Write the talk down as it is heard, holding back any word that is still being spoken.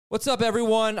What's up,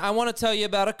 everyone? I want to tell you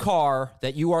about a car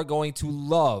that you are going to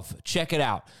love. Check it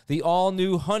out. The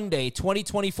all-new Hyundai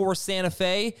 2024 Santa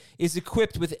Fe is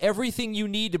equipped with everything you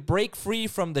need to break free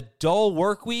from the dull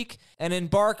work week and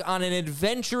embark on an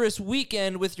adventurous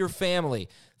weekend with your family.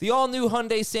 The all-new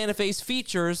Hyundai Santa Fe's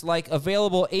features like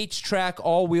available H-Track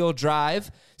all-wheel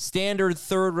drive, standard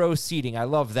third-row seating, I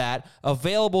love that,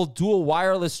 available dual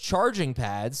wireless charging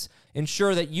pads,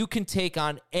 ensure that you can take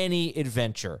on any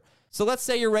adventure. So let's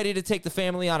say you're ready to take the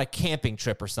family on a camping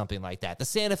trip or something like that. The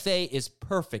Santa Fe is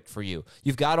perfect for you.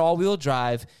 You've got all-wheel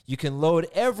drive. You can load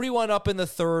everyone up in the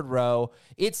third row.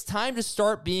 It's time to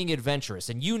start being adventurous,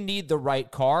 and you need the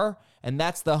right car, and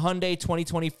that's the Hyundai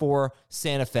 2024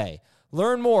 Santa Fe.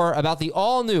 Learn more about the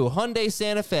all-new Hyundai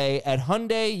Santa Fe at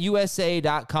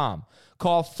HyundaiUSA.com.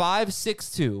 Call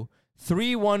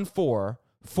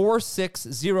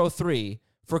 562-314-4603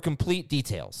 for complete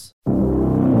details.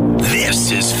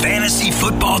 This is Fantasy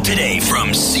Football Today from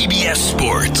CBS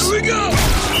Sports. Here we go!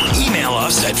 Email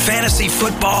us at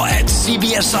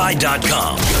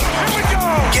fantasyfootball@cbsi.com. Here we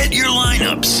go! Get your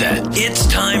lineup set. It's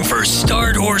time for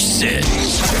Start or Sit.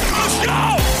 Let's go!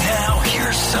 Now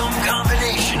here's some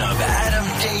combination of Adam,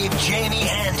 Dave, Jamie,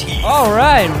 and Heath. All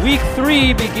right, week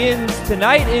 3 begins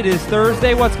tonight. It is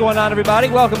Thursday. What's going on, everybody?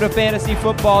 Welcome to Fantasy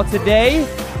Football Today.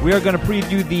 We are going to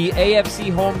preview the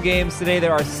AFC home games today.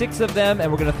 There are 6 of them,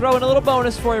 and we're going to throw in a little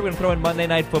bonus for you. We're going to throw in Monday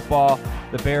Night Football,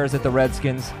 the Bears at the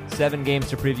Redskins. 7 games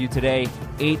to preview today,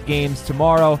 8 games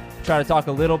tomorrow. Try to talk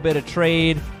a little bit of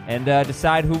trade and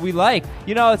decide who we like.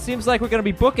 You know, it seems like we're going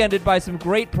to be bookended by some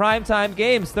great primetime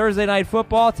games. Thursday Night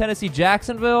Football,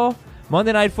 Tennessee-Jacksonville.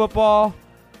 Monday Night Football,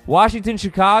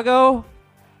 Washington-Chicago.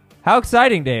 How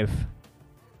exciting, Dave.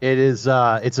 It is.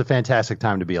 It's a fantastic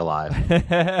time to be alive.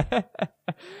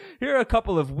 Here are a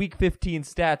couple of Week 15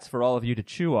 stats for all of you to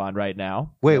chew on right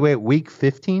now. Wait, Week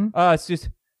 15? It's just,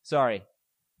 sorry,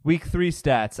 Week 3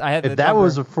 stats. I had if that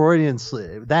was a Freudian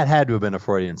slip, that had to have been a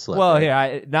Freudian slip. Well,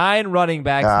 right? here, 9 running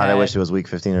backs. I wish it was Week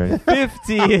 15 already.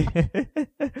 50.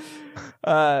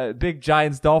 Big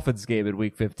Giants-Dolphins game in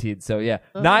Week 15. So, yeah,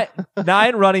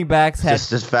 9 running backs had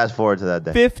just fast forward to that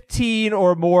day. 15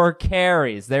 or more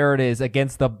carries. There it is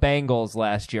against the Bengals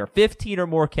last year. 15 or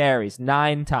more carries,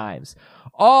 9 times.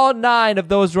 All 9 of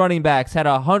those running backs had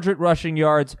 100 rushing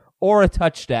yards or a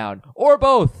touchdown, or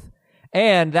both.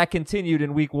 And that continued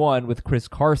in week 1 with Chris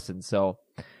Carson. So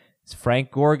is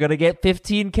Frank Gore going to get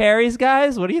 15 carries,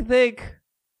 guys? What do you think?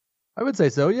 I would say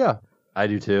so, yeah. I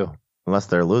do too. Unless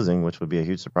they're losing, which would be a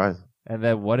huge surprise. And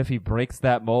then what if he breaks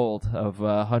that mold of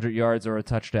 100 yards or a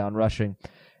touchdown rushing?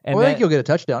 And I think he'll get a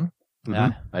touchdown.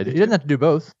 Mm-hmm. He doesn't have to do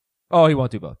both. Oh, he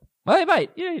won't do both. Well, he might.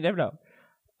 Yeah, you never know.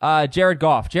 Jared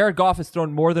Goff. Jared Goff has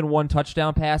thrown more than 1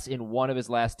 touchdown pass in 1 of his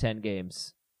last 10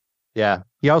 games. Yeah.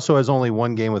 He also has only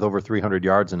 1 game with over 300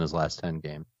 yards in his last 10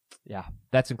 games. Yeah.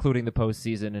 That's including the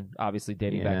postseason and obviously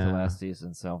dating back to last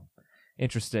season. So,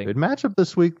 interesting. Good matchup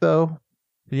this week, though.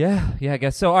 Yeah, I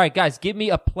guess so. All right, guys, give me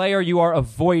a player you are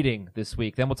avoiding this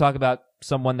week. Then we'll talk about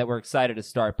someone that we're excited to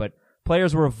start. But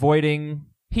players we're avoiding.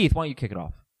 Heath, why don't you kick it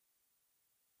off?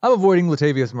 I'm avoiding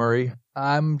Latavius Murray.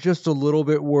 I'm just a little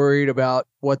bit worried about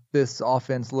what this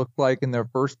offense looked like in their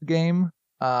first game.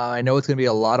 I know it's going to be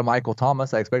a lot of Michael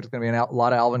Thomas. I expect it's going to be a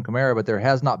lot of Alvin Kamara, but there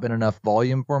has not been enough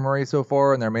volume for Murray so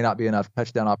far, and there may not be enough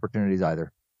touchdown opportunities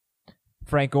either.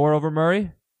 Frank Gore over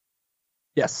Murray?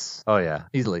 Yes. Oh, yeah.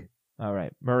 Easily. All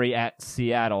right. Murray at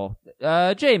Seattle.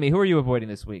 Jamie, who are you avoiding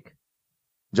this week?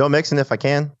 Joe Mixon, if I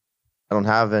can. I don't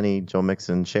have any Joe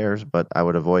Mixon shares, but I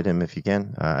would avoid him if you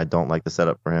can. I don't like the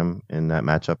setup for him in that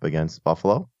matchup against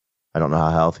Buffalo. I don't know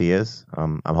how healthy he is.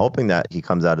 I'm hoping that he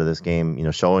comes out of this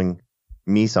game, showing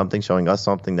me something, showing us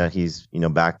something, that he's,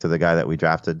 back to the guy that we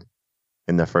drafted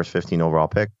in the first 15 overall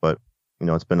pick. But,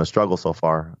 it's been a struggle so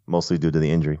far, mostly due to the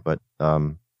injury. But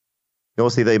we'll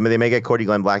see. They may get Cordy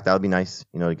Glenn Black. That would be nice,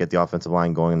 to get the offensive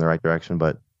line going in the right direction.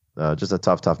 But just a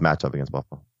tough matchup against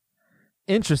Buffalo.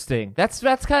 Interesting. That's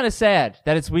kind of sad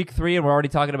that it's week 3 and we're already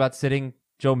talking about sitting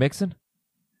Joe Mixon.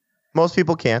 Most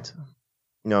people can't,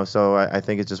 so I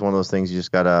think it's just one of those things you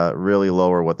just got to really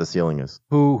lower what the ceiling is.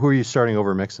 Who are you starting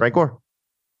over Mixon? Frank Gore.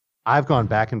 I've gone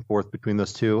back and forth between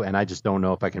those two, and I just don't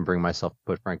know if I can bring myself to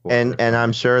put Frank Gore. And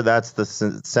I'm sure that's the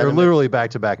sentiment. They're literally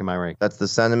back-to-back in my rank. That's the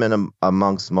sentiment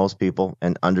amongst most people,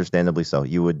 and understandably so.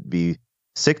 You would be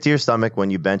sick to your stomach when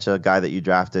you bench a guy that you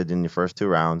drafted in your first 2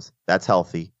 rounds. That's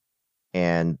healthy.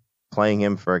 And playing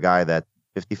him for a guy that's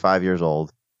 55 years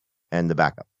old and the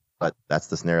backup. But that's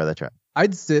the scenario that you're at.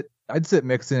 I'd sit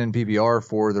Mixon in PBR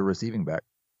for the receiving back.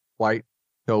 White,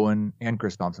 Cohen, and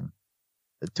Chris Thompson.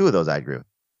 The 2 of those I agree with.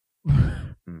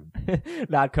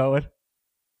 Not Cohen.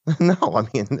 No, I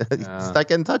mean, he's not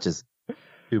getting touches.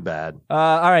 Too bad.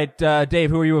 All right, Dave,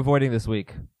 who are you avoiding this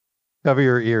week? Cover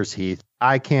your ears, Heath.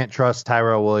 I can't trust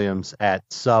Tyrell Williams at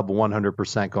sub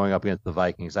 100% going up against the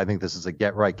Vikings. I think this is a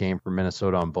get-right game for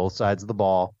Minnesota on both sides of the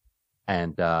ball,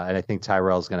 and I think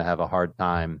Tyrell's going to have a hard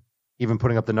time even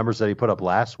putting up the numbers that he put up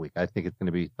last week. I think it's going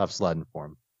to be tough sledding for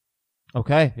him.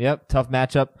 Okay, yep, tough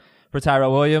matchup for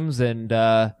Tyrell Williams, and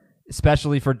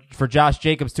especially for Josh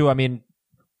Jacobs, too. I mean,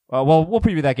 well, we'll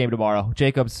preview that game tomorrow.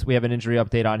 Jacobs, we have an injury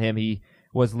update on him. He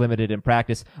was limited in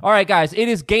practice. All right, guys, it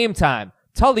is game time.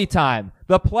 Tully time,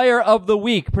 the player of the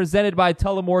week, presented by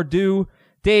Tullamore Dew.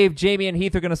 Dave, Jamie, and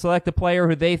Heath are going to select a player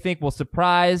who they think will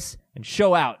surprise and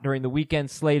show out during the weekend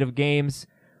slate of games.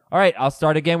 All right, I'll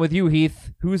start again with you,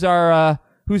 Heath. Who's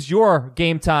your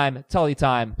game time, Tully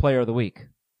time player of the week?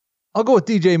 I'll go with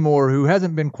DJ Moore, who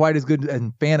hasn't been quite as good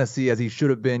in fantasy as he should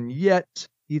have been yet.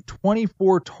 He had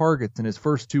 24 targets in his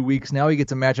first 2 weeks. Now he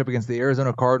gets a matchup against the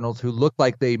Arizona Cardinals, who look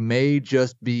like they may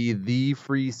just be the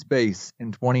free space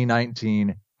in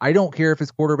 2019. I don't care if his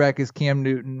quarterback is Cam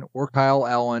Newton or Kyle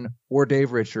Allen or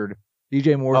Dave Richard.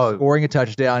 DJ Moore scoring a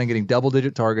touchdown and getting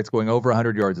double-digit targets, going over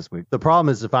 100 yards this week. The problem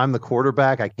is if I'm the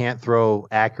quarterback, I can't throw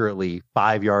accurately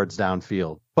 5 yards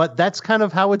downfield. But that's kind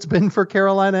of how it's been for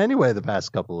Carolina anyway the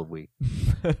past couple of weeks.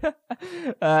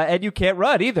 And you can't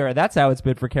run either. That's how it's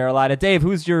been for Carolina. Dave,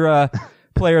 who's your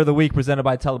player of the week presented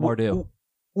by Tullamore Dew?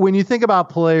 When you think about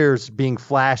players being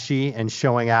flashy and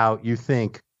showing out, you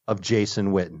think of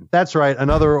Jason Witten. That's right,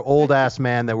 another old-ass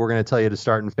man that we're going to tell you to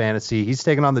start in fantasy. He's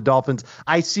taking on the Dolphins.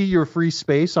 I see your free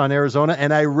space on Arizona,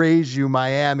 and I raise you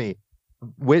Miami.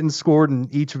 Witten scored in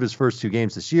each of his first 2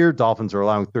 games this year. Dolphins are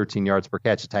allowing 13 yards per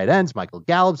catch at tight ends. Michael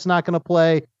Gallup's not going to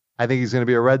play. I think he's going to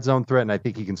be a red zone threat, and I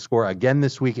think he can score again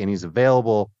this week, and he's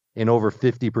available in over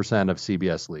 50% of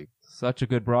CBS leagues. Such a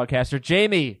good broadcaster.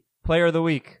 Jamie, player of the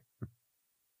week.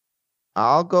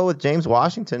 I'll go with James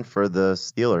Washington for the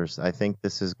Steelers. I think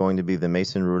this is going to be the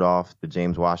Mason Rudolph to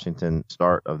James Washington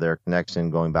start of their connection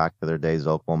going back to their days at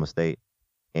Oklahoma State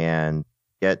and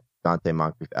get Dante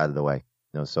Moncrief out of the way.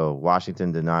 So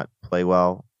Washington did not play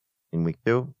well in week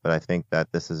 2, but I think that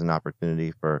this is an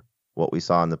opportunity for what we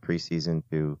saw in the preseason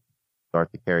to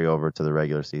start to carry over to the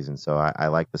regular season. So I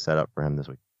like the setup for him this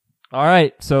week. All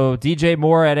right. So DJ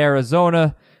Moore at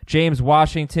Arizona, James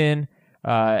Washington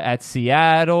at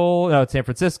Seattle, no, San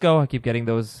Francisco. I keep getting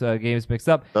those games mixed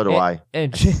up. So do I.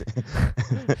 And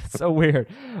so weird.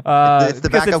 It's the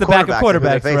backup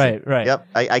quarterbacks. Right. Yep.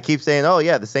 I keep saying, oh,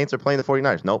 yeah, the Saints are playing the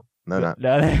 49ers. Nope. No, not.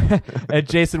 And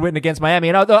Jason Witten against Miami.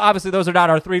 And obviously, those are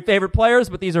not our 3 favorite players,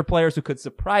 but these are players who could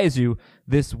surprise you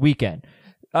this weekend.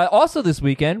 Also this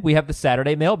weekend, we have the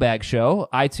Saturday Mailbag Show.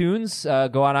 iTunes,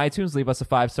 go on iTunes, leave us a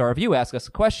 5-star review, ask us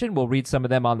a question. We'll read some of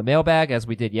them on the mailbag as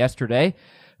we did yesterday.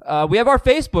 We have our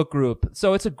Facebook group.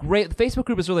 So the Facebook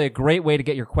group is really a great way to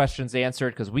get your questions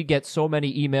answered because we get so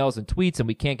many emails and tweets and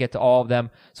we can't get to all of them.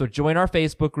 So join our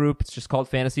Facebook group. It's just called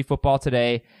Fantasy Football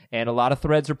Today. And a lot of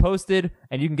threads are posted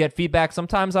and you can get feedback.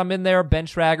 Sometimes I'm in there. Ben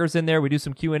Schrager's in there. We do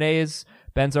some Q&As.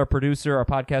 Ben's our producer, our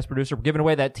podcast producer. We're giving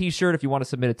away that t-shirt if you want to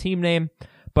submit a team name.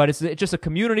 But it's just a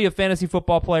community of fantasy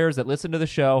football players that listen to the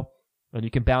show. And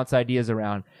you can bounce ideas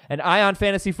around. And Ion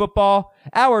Fantasy Football,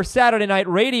 our Saturday night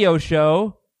radio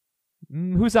show.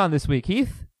 Who's on this week,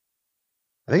 Heath?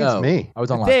 I think it's me. I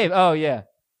was on last Dave. Oh, yeah.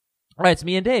 All right, it's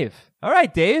me and Dave. All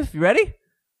right, Dave, you ready?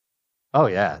 Oh,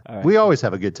 yeah. Right. We always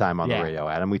have a good time on the radio,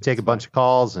 Adam. We take a bunch of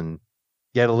calls and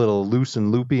get a little loose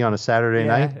and loopy on a Saturday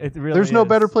night. It really There's no is.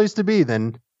 better place to be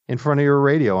than in front of your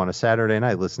radio on a Saturday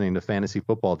night listening to fantasy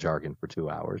football jargon for 2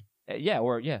 hours.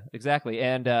 Yeah, exactly.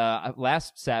 And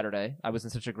last Saturday, I was in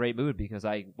such a great mood because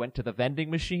I went to the vending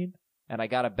machine and I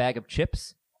got a bag of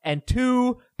chips and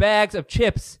 2 bags of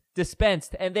chips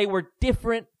dispensed, and they were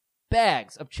different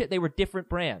bags of chips. They were different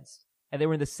brands, and they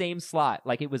were in the same slot.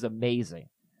 Like, it was amazing.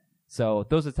 So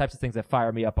those are the types of things that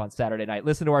fire me up on Saturday night.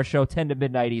 Listen to our show 10 to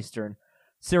midnight Eastern.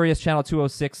 Sirius Channel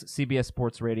 206, CBS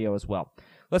Sports Radio as well.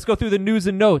 Let's go through the news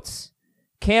and notes.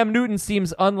 Cam Newton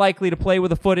seems unlikely to play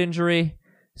with a foot injury.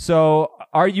 So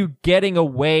are you getting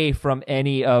away from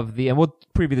any of the, and we'll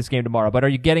preview this game tomorrow, but are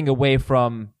you getting away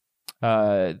from,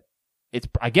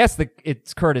 I guess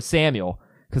it's Curtis Samuel,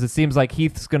 because it seems like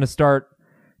Heath's going to start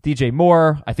DJ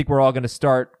Moore. I think we're all going to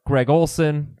start Greg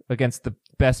Olsen against the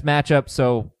best matchup.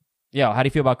 So, yeah, how do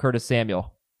you feel about Curtis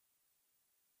Samuel?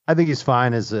 I think he's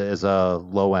fine as a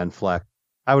low-end flex.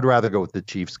 I would rather go with the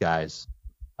Chiefs guys,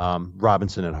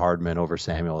 Robinson and Hardman over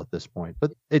Samuel at this point.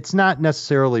 But it's not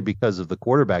necessarily because of the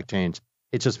quarterback change.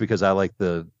 It's just because I like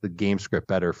the game script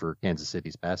better for Kansas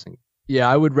City's passing. Yeah,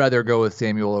 I would rather go with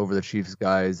Samuel over the Chiefs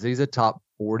guys. He's a top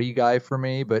 40 guy for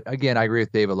me, but again, I agree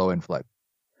with Dave, a low-end flex.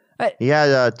 He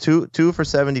had 2 for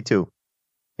 72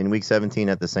 in Week 17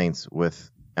 at the Saints with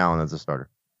Allen as a starter.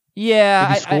 Yeah,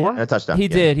 Did he score? And a touchdown. He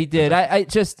did. I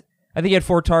think he had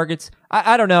 4 targets.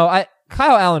 I don't know.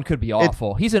 Kyle Allen could be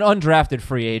awful. He's an undrafted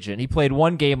free agent. He played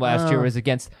 1 game last year. It was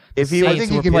against the Saints. I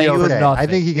think he can be okay. I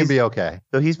think he can be okay.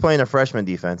 So he's playing a freshman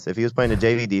defense. If he was playing a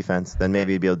JV defense, then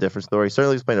maybe it'd be a different story.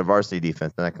 Certainly, he's playing a varsity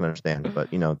defense, then I can understand. But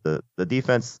the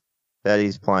defense that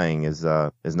he's playing is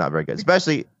not very good.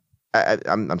 Especially,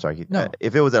 I'm sorry.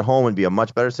 If it was at home, it'd be a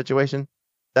much better situation.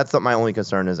 That's my only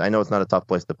concern is I know it's not a tough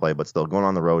place to play, but still going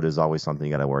on the road is always something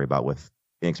you got to worry about with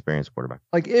inexperienced quarterback.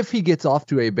 Like if he gets off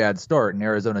to a bad start and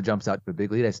Arizona jumps out to a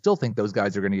big lead, I still think those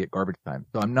guys are going to get garbage time.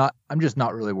 So I'm just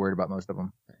not really worried about most of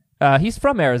them. He's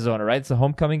from Arizona, right? It's a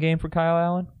homecoming game for Kyle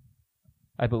Allen,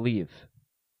 I believe.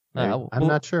 I'm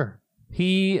not sure.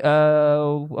 Okay.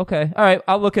 All right.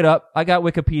 I'll look it up. I got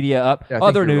Wikipedia up. Yeah,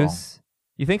 Other news.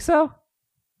 You think so?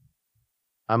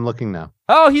 I'm looking now.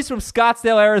 Oh, he's from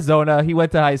Scottsdale, Arizona. He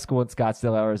went to high school in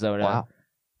Scottsdale, Arizona. Wow.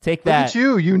 Take that. Look at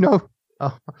you. You know.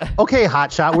 Oh. Okay,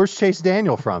 hotshot. Where's Chase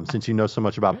Daniel from? Since you know so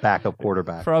much about backup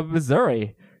quarterback. From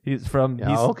Missouri. He's from. He's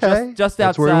okay. Just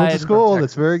That's outside. where he went to school.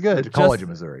 That's very good. College of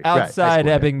Missouri. Outside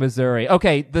Right, Ebbing, Missouri.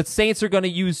 Okay, the Saints are going to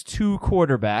use 2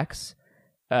 quarterbacks.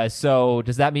 So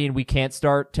does that mean we can't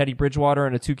start Teddy Bridgewater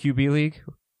in a 2 QB league?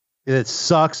 It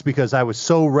sucks because I was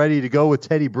so ready to go with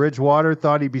Teddy Bridgewater.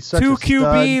 Thought he'd be such 2 a QB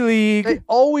stud. league. They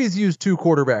always use 2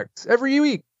 quarterbacks every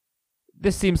week.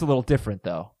 This seems a little different,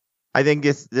 though. I think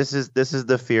this is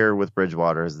the fear with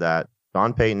Bridgewater is that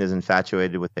Sean Payton is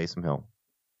infatuated with Taysom Hill,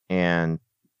 and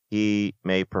he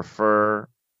may prefer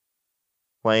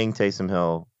playing Taysom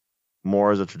Hill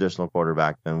more as a traditional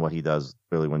quarterback than what he does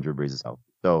really when Drew Brees is healthy.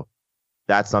 So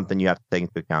that's something you have to take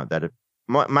into account. That if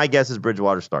my guess is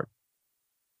Bridgewater starts.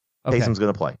 Okay. Taysom's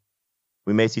going to play.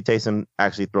 We may see Taysom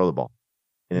actually throw the ball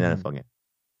in an NFL game.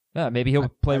 Yeah, maybe he'll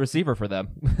play receiver for them.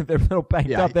 They're a little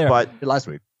banged up there. But Last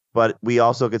week. But we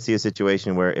also could see a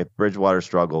situation where if Bridgewater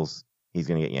struggles, he's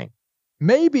going to get yanked.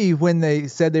 Maybe when they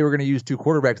said they were going to use 2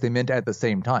 quarterbacks, they meant at the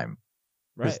same time.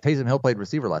 Right. Because Taysom Hill played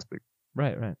receiver last week.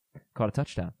 Right. Caught a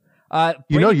touchdown.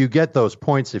 You get those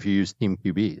points if you use team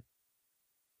QB.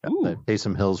 Ooh. The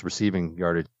Taysom Hill's receiving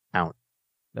yardage count.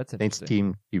 That's Saints interesting.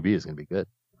 team QB is going to be good.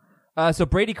 So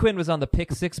Brady Quinn was on the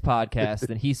Pick 6 podcast,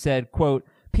 and he said, quote,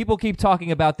 people keep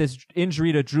talking about this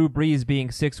injury to Drew Brees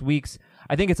being 6 weeks.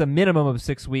 I think it's a minimum of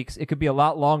 6 weeks. It could be a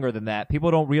lot longer than that.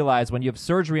 People don't realize when you have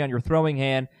surgery on your throwing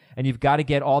hand and you've got to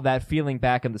get all that feeling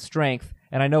back and the strength,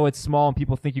 and I know it's small and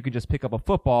people think you can just pick up a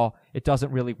football, it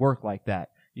doesn't really work like that.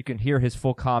 You can hear his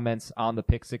full comments on the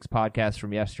Pick 6 podcast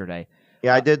from yesterday.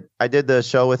 Yeah, I did the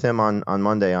show with him on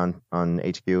Monday on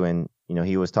HQ, and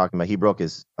he was talking about he broke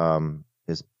his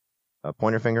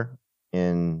pointer finger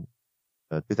in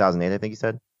 2008, I think he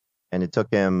said, and it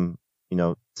took him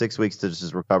 6 weeks to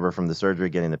just recover from the surgery,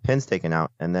 getting the pins taken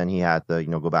out, and then he had to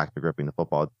go back to gripping the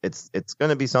football. It's going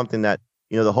to be something that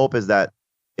the hope is that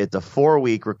it's a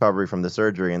 4-week recovery from the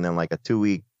surgery, and then like a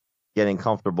 2-week getting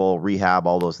comfortable, rehab,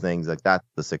 all those things. Like that's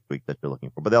the 6 week that you're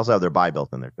looking for. But they also have their bye built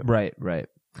in there too. Right.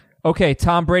 Okay,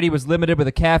 Tom Brady was limited with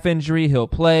a calf injury. He'll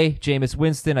play. Jameis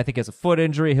Winston, I think, has a foot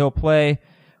injury. He'll play.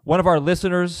 One of our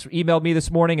listeners emailed me this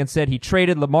morning and said he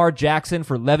traded Lamar Jackson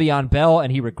for Le'Veon Bell,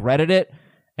 and he regretted it.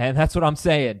 And that's what I'm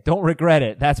saying. Don't regret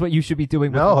it. That's what you should be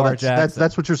doing with Lamar Jackson.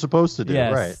 That's what you're supposed to do.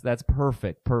 Yes, right. That's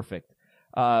perfect.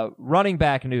 Running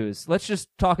back news. Let's just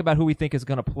talk about who we think is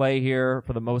going to play here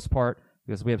for the most part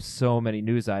because we have so many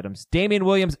news items. Damian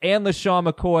Williams and LaShawn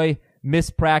McCoy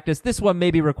missed practice. This one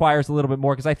maybe requires a little bit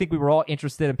more because I think we were all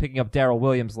interested in picking up Darrell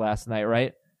Williams last night,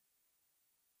 right?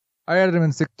 I added him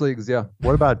in 6 leagues, yeah.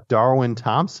 What about Darwin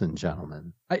Thompson,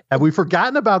 gentlemen? Have we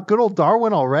forgotten about good old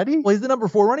Darwin already? Well, he's the number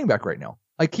 4 running back right now.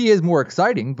 Like, he is more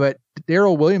exciting, but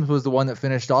Darrell Williams was the one that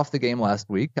finished off the game last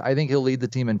week. I think he'll lead the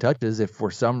team in touches if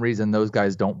for some reason those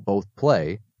guys don't both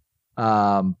play.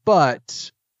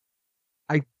 But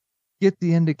I get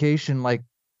the indication, like,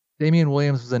 Damian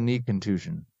Williams was a knee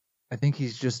contusion. I think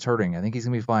he's just hurting. I think he's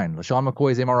going to be fine. LaShawn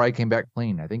McCoy's MRI came back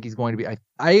clean. I think he's going to be.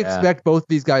 I expect both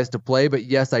these guys to play, but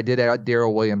yes, I did add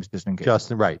Darrell Williams just in case.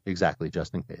 Just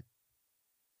in case.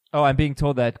 Oh, I'm being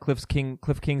told that Cliff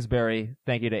Kingsbury,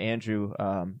 thank you to Andrew,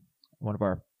 one of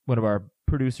our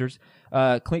producers,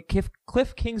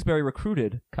 Cliff Kingsbury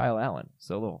recruited Kyle Allen.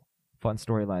 So a little fun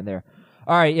storyline there.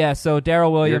 All right, yeah, so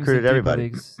Darrell Williams. You recruited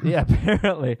everybody. Yeah,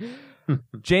 apparently.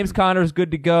 James Conner's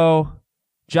good to go.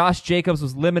 Josh Jacobs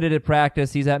was limited at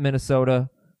practice. He's at Minnesota.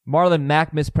 Marlon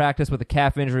Mack missed practice with a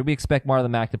calf injury. We expect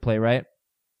Marlon Mack to play, right?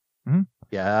 Mm-hmm.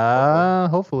 Yeah,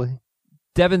 hopefully.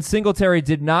 Devin Singletary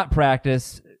did not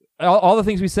practice. All the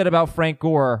things we said about Frank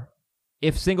Gore,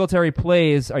 if Singletary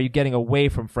plays, are you getting away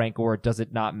from Frank Gore? Does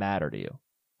it not matter to you?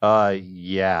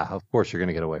 Yeah, of course you're going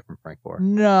to get away from Frank Gore.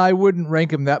 No, I wouldn't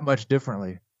rank him that much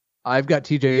differently. I've got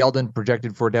TJ Yeldon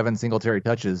projected for Devin Singletary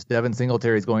touches. Devin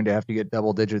Singletary is going to have to get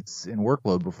double digits in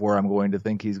workload before I'm going to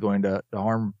think he's going to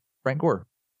harm Frank Gore.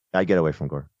 I get away from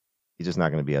Gore. He's just not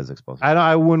going to be as explosive.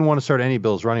 I wouldn't want to start any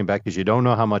Bills running back because you don't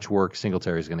know how much work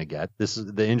Singletary is going to get.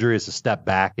 The injury is a step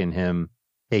back in him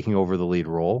taking over the lead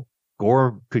role.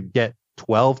 Gore could get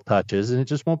 12 touches, and it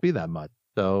just won't be that much.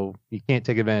 So you can't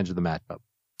take advantage of the matchup.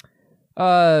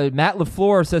 Matt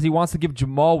LaFleur says he wants to give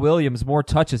Jamal Williams more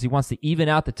touches. He wants to even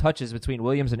out the touches between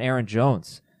Williams and Aaron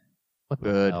Jones. What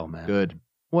Good, the hell, man? good.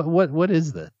 What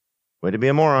is this? Way to be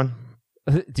a moron.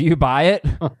 Do you buy it?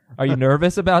 Are you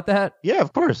nervous about that? Yeah,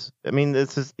 of course. I mean,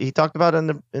 he talked about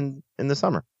it in the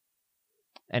summer.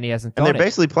 And he hasn't And done they're it.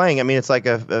 basically playing. I mean, it's like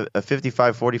a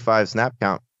 55-45 snap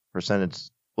count percentage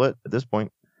split at this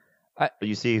point. But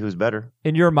you see who's better.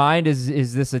 In your mind,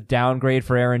 is this a downgrade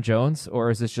for Aaron Jones, or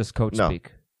is this just coach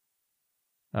speak?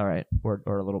 All right, or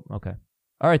a little okay.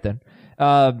 All right then.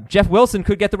 Jeff Wilson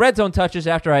could get the red zone touches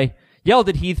after I yelled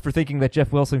at Heath for thinking that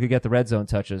Jeff Wilson could get the red zone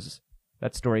touches.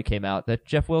 That story came out that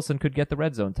Jeff Wilson could get the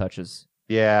red zone touches.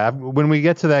 Yeah, when we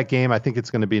get to that game, I think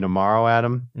it's going to be tomorrow,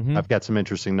 Adam. Mm-hmm. I've got some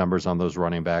interesting numbers on those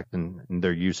running backs and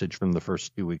their usage from the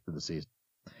first 2 weeks of the season.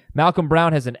 Malcolm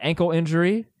Brown has an ankle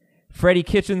injury. Freddie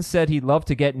Kitchens said he'd love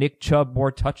to get Nick Chubb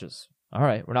more touches. All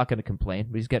right, we're not going to complain,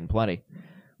 but he's getting plenty.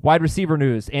 Wide receiver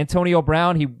news. Antonio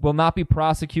Brown, he will not be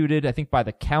prosecuted, I think, by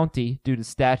the county due to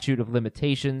statute of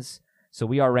limitations. So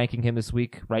we are ranking him this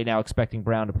week. Right now, expecting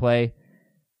Brown to play.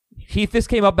 Heath, this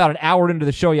came up about an hour into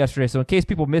the show yesterday, so in case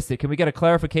people missed it, can we get a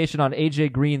clarification on A.J.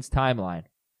 Green's timeline?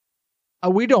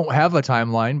 We don't have a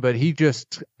timeline, but he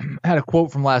just had a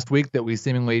quote from last week that we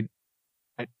seemingly,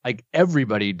 like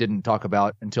everybody didn't talk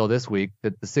about until this week,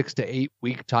 that the 6 to 8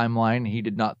 week timeline he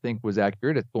did not think was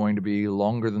accurate. It's going to be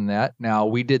longer than that. Now,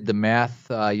 we did the math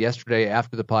yesterday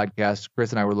after the podcast.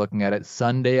 Chris and I were looking at it.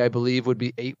 Sunday, I believe, would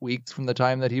be 8 weeks from the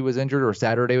time that he was injured, or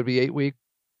Saturday would be 8 weeks.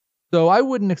 So I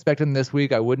wouldn't expect him this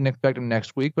week. I wouldn't expect him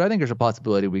next week, but I think there's a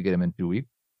possibility we get him in 2 weeks.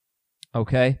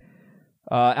 Okay.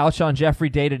 Alshon Jeffrey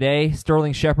day-to-day.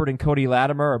 Sterling Shepard and Cody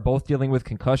Latimer are both dealing with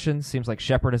concussions. Seems like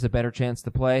Shepard has a better chance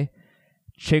to play.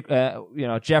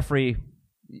 Jeffrey,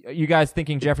 you guys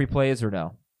thinking Jeffrey plays or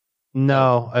no?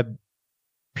 No.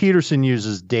 Peterson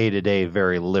uses day-to-day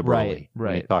very liberally when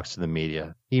he Right. talks to the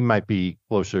media. He might be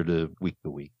closer to week.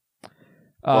 2 weeks.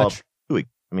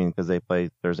 I mean, because they play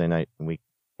Thursday night in week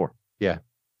 4. Yeah,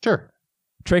 sure.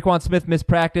 Traquan Smith missed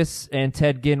practice, and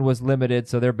Ted Ginn was limited,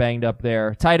 so they're banged up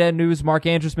there. Tight end news, Mark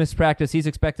Andrews missed practice. He's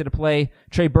expected to play.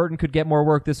 Trey Burton could get more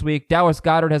work this week. Dallas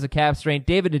Goedert has a calf strain.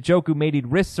 David Njoku may need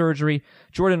wrist surgery.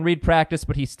 Jordan Reed practiced,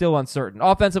 but he's still uncertain.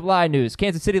 Offensive line news,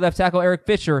 Kansas City left tackle Eric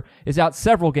Fisher is out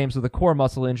several games with a core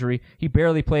muscle injury. He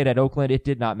barely played at Oakland. It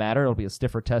did not matter. It'll be a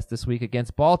stiffer test this week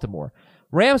against Baltimore.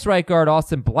 Rams right guard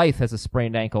Austin Blythe has a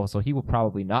sprained ankle, so he will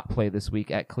probably not play this week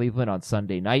at Cleveland on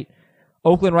Sunday night.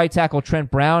 Oakland right tackle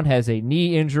Trent Brown has a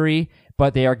knee injury,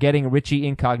 but they are getting Richie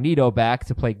Incognito back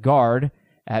to play guard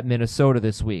at Minnesota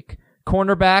this week.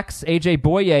 Cornerbacks, A.J.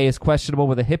 Boye is questionable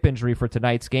with a hip injury for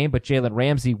tonight's game, but Jalen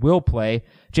Ramsey will play.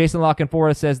 Jason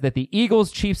Lockenfora says that the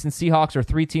Eagles, Chiefs, and Seahawks are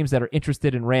 3 teams that are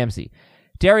interested in Ramsey.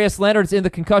 Darius Leonard's in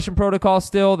the concussion protocol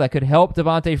still. That could help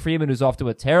Devontae Freeman, who's off to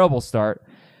a terrible start.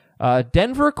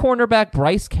 Denver cornerback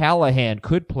Bryce Callahan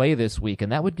could play this week,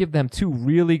 and that would give them 2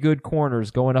 really good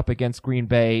corners going up against Green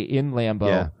Bay in Lambeau.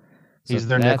 Yeah. So He's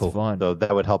their that's nickel, fun. so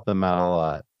that would help them out a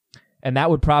lot. And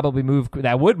that would probably move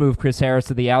Chris Harris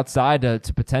to the outside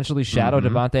to potentially shadow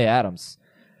Devontae Adams.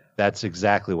 That's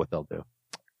exactly what they'll do.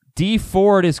 D.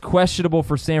 Ford is questionable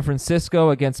for San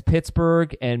Francisco against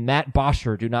Pittsburgh, and Matt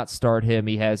Bosher, do not start him.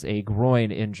 He has a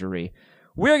groin injury.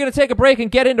 We're going to take a break and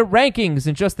get into rankings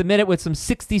in just a minute with some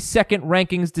 60-second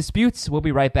rankings disputes. We'll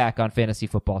be right back on Fantasy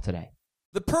Football Today.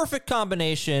 The perfect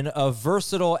combination of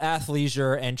versatile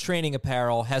athleisure and training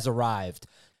apparel has arrived.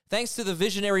 Thanks to the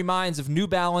visionary minds of New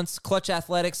Balance, Clutch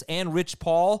Athletics, and Rich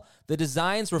Paul, the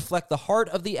designs reflect the heart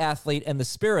of the athlete and the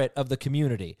spirit of the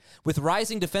community. With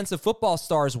rising defensive football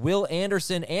stars Will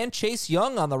Anderson and Chase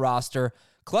Young on the roster,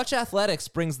 Clutch Athletics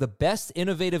brings the best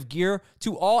innovative gear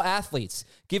to all athletes,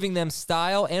 giving them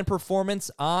style and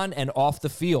performance on and off the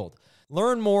field.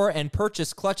 Learn more and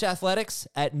purchase Clutch Athletics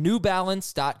at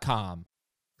newbalance.com.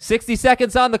 60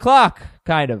 seconds on the clock,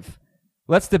 kind of.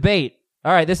 Let's debate.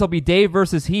 All right, this will be Dave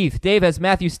versus Heath. Dave has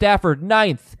Matthew Stafford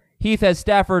 9th. Heath has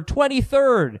Stafford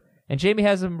 23rd. And Jamie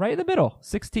has him right in the middle,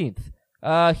 16th.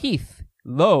 Heath,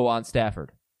 low on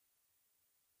Stafford.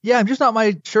 Yeah, I'm just not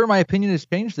sure my opinion has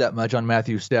changed that much on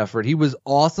Matthew Stafford. He was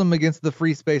awesome against the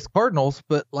free space Cardinals,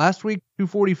 but last week,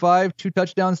 245, 2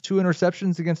 touchdowns, 2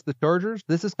 interceptions against the Chargers.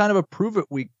 This is kind of a prove-it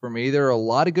week for me. There are a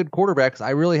lot of good quarterbacks.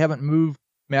 I really haven't moved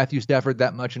Matthew Stafford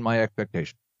that much in my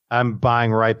expectation. I'm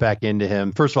buying right back into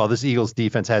him. First of all, this Eagles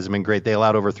defense hasn't been great. They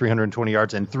allowed over 320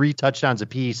 yards and 3 touchdowns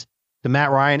apiece to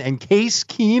Matt Ryan and Case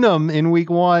Keenum in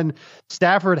week 1.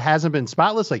 Stafford hasn't been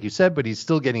spotless, like you said, but he's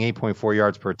still getting 8.4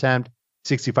 yards per attempt.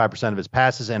 65% of his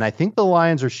passes, and I think the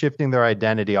Lions are shifting their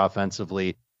identity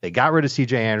offensively. They got rid of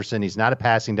C.J. Anderson. He's not a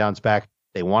passing downs back.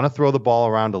 They want to throw the ball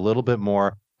around a little bit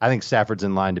more. I think Stafford's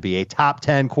in line to be a top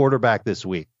 10 quarterback this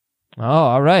week. Oh,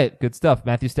 all right. Good stuff.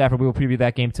 Matthew Stafford, we will preview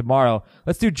that game tomorrow.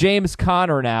 Let's do James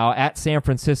Conner now at San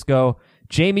Francisco.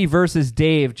 Jamie versus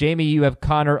Dave. Jamie, you have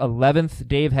Conner 11th.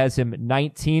 Dave has him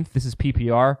 19th. This is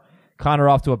PPR. Conner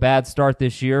off to a bad start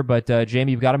this year, but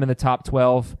Jamie, you've got him in the top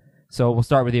 12. So we'll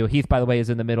start with you. Heath, by the way, is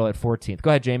in the middle at 14th. Go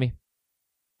ahead, Jamie.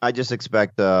 I just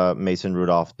expect Mason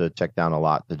Rudolph to check down a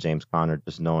lot to James Conner,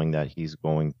 just knowing that he's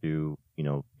going to,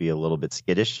 be a little bit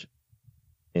skittish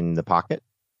in the pocket.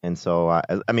 And so,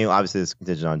 obviously this is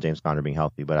contingent on James Conner being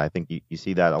healthy, but I think you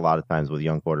see that a lot of times with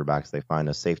young quarterbacks. They find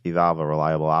a safety valve, a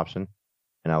reliable option.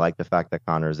 And I like the fact that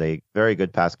Conner is a very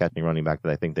good pass-catching running back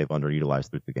that I think they've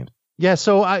underutilized through 2 games. Yeah,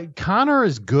 so Conner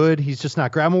is good. He's just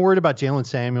not great. I'm worried about Jalen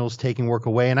Samuels taking work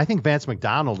away, and I think Vance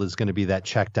McDonald is going to be that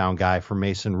check down guy for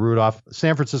Mason Rudolph.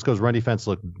 San Francisco's run defense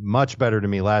looked much better to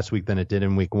me last week than it did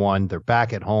in week 1. They're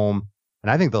back at home, and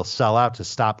I think they'll sell out to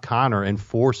stop Conner and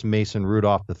force Mason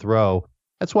Rudolph to throw.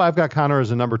 That's why I've got Conner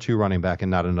as a number 2 running back and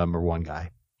not a number 1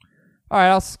 guy. All right,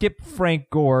 I'll skip Frank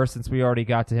Gore since we already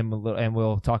got to him a little, and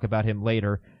we'll talk about him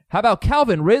later. How about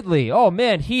Calvin Ridley? Oh,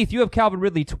 man, Heath, you have Calvin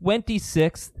Ridley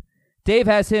 26th. Dave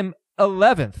has him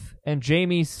 11th and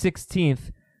Jamie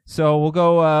 16th. So we'll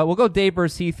go Dave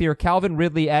versus Heath here. Calvin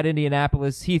Ridley at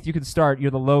Indianapolis. Heath, you can start.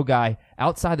 You're the low guy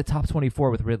outside the top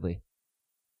 24 with Ridley.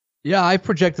 Yeah, I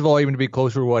project the volume to be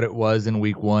closer to what it was in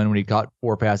week 1 when he caught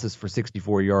 4 passes for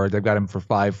 64 yards. I've got him for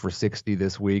 5 for 60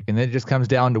 this week. And then it just comes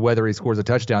down to whether he scores a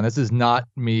touchdown. This is not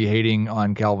me hating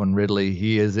on Calvin Ridley.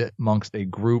 He is amongst a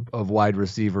group of wide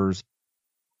receivers,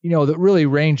 that really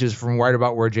ranges from right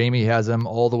about where Jamie has him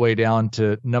all the way down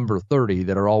to number 30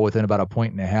 that are all within about 1.5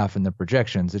 points in the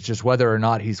projections. It's just whether or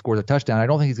not he scores a touchdown. I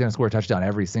don't think he's going to score a touchdown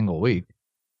every single week.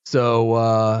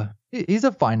 So he's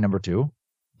a fine number 2.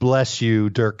 Bless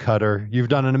you, Dirk Cutter. You've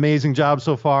done an amazing job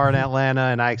so far in Atlanta,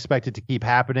 and I expect it to keep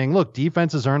happening. Look,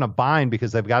 defenses are in a bind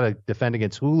because they've got to defend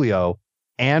against Julio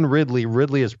and Ridley.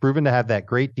 Ridley has proven to have that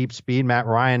great deep speed. Matt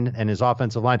Ryan and his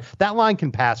offensive line, that line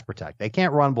can pass protect. They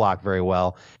can't run block very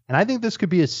well. And I think this could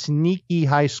be a sneaky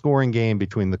high-scoring game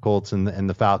between the Colts and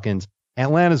the Falcons.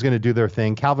 Atlanta's going to do their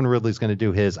thing. Calvin Ridley's going to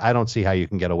do his. I don't see how you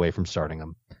can get away from starting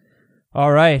him.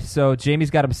 All right, so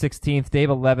Jamie's got him 16th, Dave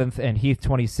 11th, and Heath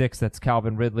 26th. That's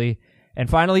Calvin Ridley. And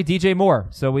finally, DJ Moore.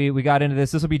 So we got into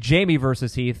this. This will be Jamie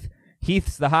versus Heath.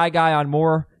 Heath's the high guy on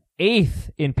Moore. 8th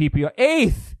in PPR.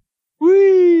 8th!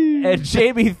 Whee! And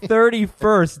Jamie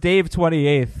 31st. Dave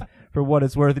 28th for what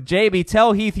it's worth. Jamie,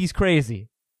 tell Heath he's crazy.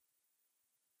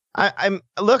 I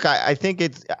think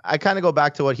I kind of go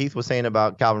back to what Heath was saying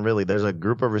about Calvin Ridley. There's a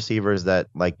group of receivers that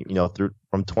through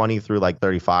from 20 through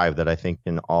 35 that I think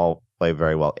can all play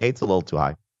very well. 8's a little too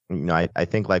high. I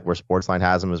think like where Sportsline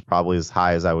has him is probably as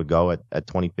high as I would go at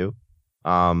 22.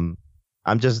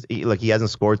 He hasn't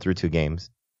scored through 2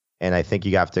 games. And I think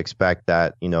you have to expect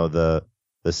that,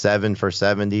 the 7 for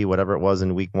 70, whatever it was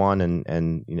in week 1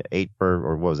 and 8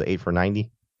 for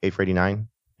 90, 8 for 89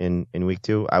 in week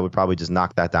 2. I would probably just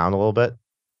knock that down a little bit,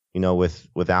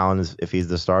 with Allen, if he's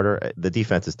the starter. The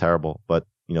defense is terrible, but,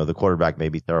 the quarterback may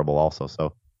be terrible also.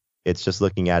 So it's just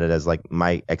looking at it as like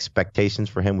my expectations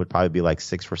for him would probably be like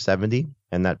 6 for 70.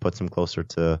 And that puts him closer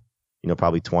to,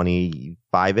 probably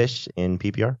 25-ish in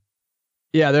PPR.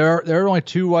 Yeah, there are only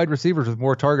 2 wide receivers with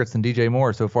more targets than DJ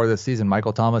Moore so far this season,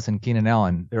 Michael Thomas and Keenan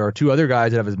Allen. There are 2 other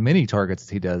guys that have as many targets as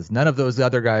he does. None of those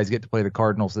other guys get to play the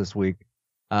Cardinals this week.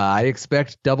 I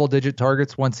expect double-digit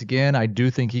targets once again. I do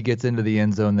think he gets into the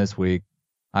end zone this week.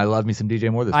 I love me some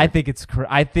DJ Moore this week.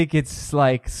 I think it's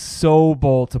like so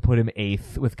bold to put him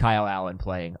 8th with Kyle Allen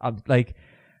playing.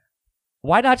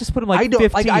 Why not just put him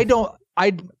 15th?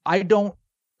 I don't.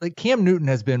 Like Cam Newton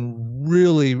has been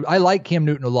really. I like Cam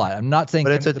Newton a lot. I'm not saying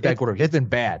Cam Newton's a bad quarterback. He's been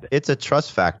bad. It's a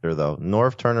trust factor, though.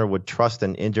 Norv Turner would trust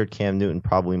an injured Cam Newton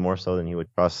probably more so than he would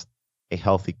trust a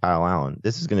healthy Kyle Allen.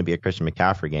 This is going to be a Christian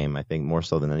McCaffrey game, I think, more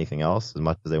so than anything else, as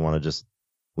much as they want to just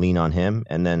lean on him.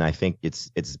 And then I think it's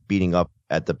beating up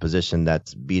at the position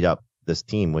that's beat up this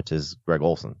team, which is Greg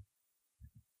Olsen.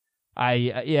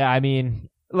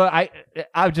 Look,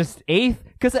 I'm just 8th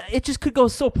because it just could go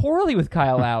so poorly with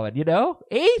Kyle Allen,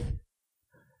 8th.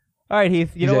 All right,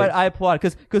 Heath, you know what? I applaud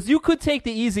because you could take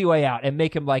the easy way out and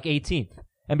make him like 18th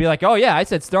and be like, oh, yeah, I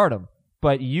said start him.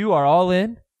 But you are all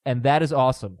in, and that is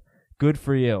awesome. Good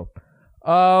for you.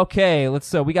 Okay,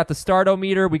 we got the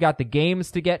start-o-meter. We got the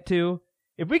games to get to.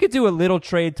 If we could do a little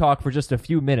trade talk for just a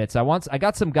few minutes, I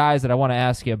got some guys that I want to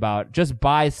ask you about. Just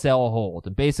buy, sell, hold.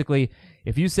 And basically,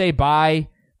 if you say buy,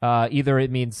 either it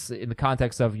means in the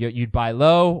context of you'd buy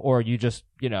low or you just,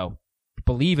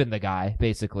 believe in the guy,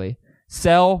 basically.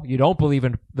 Sell, you don't believe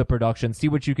in the production, see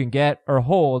what you can get, or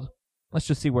hold. Let's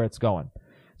just see where it's going.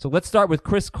 So let's start with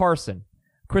Chris Carson.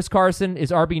 Chris Carson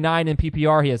is RB9 in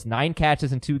PPR. He has 9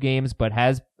 catches in 2 games, but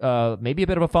has maybe a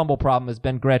bit of a fumble problem, as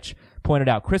Ben Gretsch pointed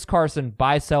out. Chris Carson,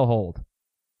 buy, sell, hold.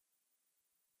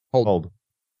 Hold.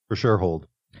 For sure, hold.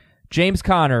 James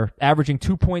Conner, averaging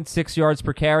 2.6 yards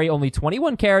per carry, only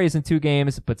 21 carries in 2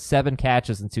 games, but 7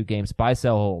 catches in 2 games. Buy,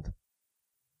 sell, hold.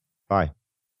 Buy.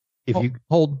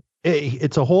 Hold.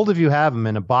 It's a hold if you have him,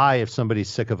 and a buy if somebody's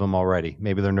sick of him already.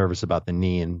 Maybe they're nervous about the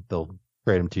knee, and they'll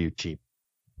trade him to you cheap.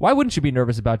 Why wouldn't you be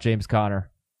nervous about James Conner?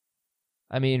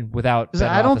 I mean, without Ben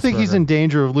I don't think he's Roethlisberger. in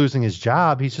danger of losing his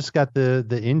job. He's just got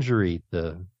the injury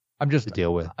to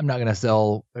deal with. I'm not going to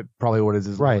sell probably what is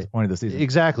his lowest point of the season.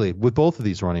 Exactly. With both of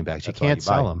these running backs, That's you why can't you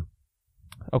buy sell him. them.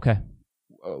 Okay.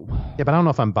 Yeah, but I don't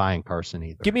know if I'm buying Carson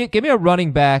either. Give me a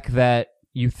running back that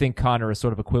you think Conner is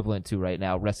sort of equivalent to right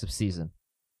now, rest of season.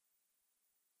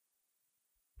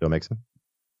 Joe Mixon.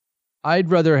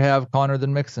 I'd rather have Connor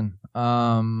than Mixon.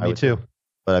 Me too.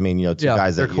 But I mean, two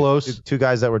guys they're that close. 2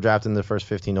 guys that were drafted in the first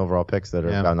 15 overall picks that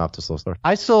are gotten off to slow start.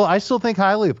 I still think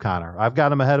highly of Connor. I've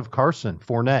got him ahead of Carson,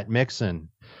 Fournette, Mixon.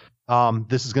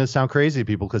 This is going to sound crazy to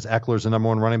people because Eckler's the number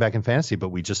 1 running back in fantasy, but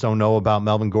we just don't know about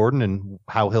Melvin Gordon and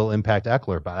how he'll impact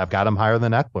Eckler. But I've got him higher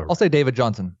than Eckler. I'll say David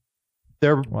Johnson.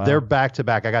 They're back to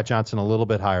back. I got Johnson a little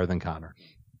bit higher than Connor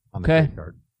on the trade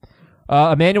card.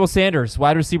 Emmanuel Sanders,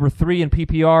 wide receiver 3 in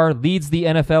PPR, leads the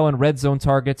NFL in red zone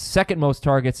targets, second most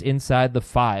targets inside the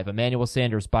 5. Emmanuel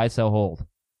Sanders, buy, sell, hold.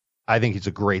 I think he's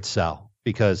a great sell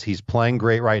because he's playing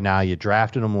great right now. You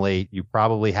drafted him late. You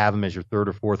probably have him as your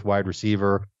 3rd or 4th wide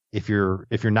receiver. If you're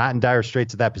not in dire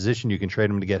straits at that position, you can trade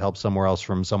him to get help somewhere else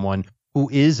from someone who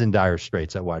is in dire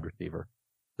straits at wide receiver.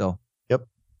 So, yep.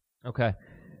 Okay.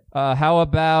 How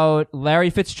about Larry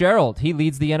Fitzgerald? He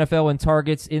leads the NFL in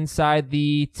targets inside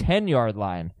the 10-yard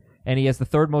line, and he has the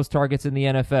 3rd most targets in the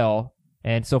NFL,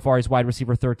 and so far he's wide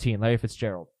receiver 13, Larry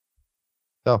Fitzgerald.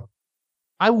 So,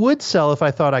 I would sell if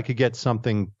I thought I could get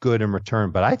something good in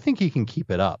return, but I think he can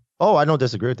keep it up. Oh, I don't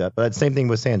disagree with that. But same thing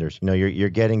with Sanders. You're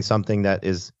getting something that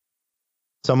is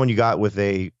someone you got with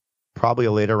probably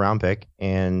a later round pick,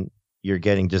 and you're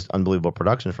getting just unbelievable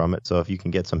production from it. So if you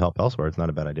can get some help elsewhere, it's not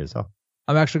a bad idea to sell.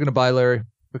 I'm actually going to buy Larry.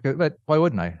 But why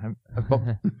wouldn't I?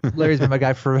 Larry's been my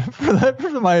guy for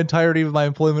my entirety of my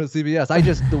employment at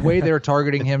CBS. The way they're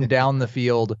targeting him down the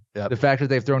field, the fact that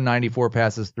they've thrown 94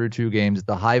 passes through 2 games,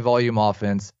 the high volume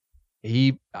offense,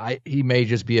 he may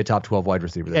just be a top 12 wide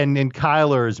receiver there. And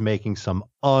Kyler is making some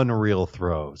unreal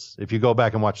throws. If you go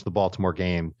back and watch the Baltimore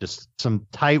game, just some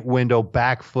tight window,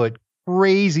 back foot,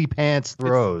 crazy pants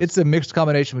throws. It's a mixed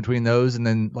combination between those and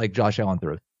then like Josh Allen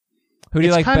throws. Who do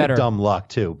you like kind better? Of dumb luck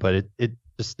too, but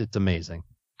it's amazing.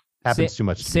 Happens too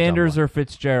much. To Sanders or or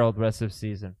Fitzgerald rest of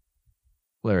season?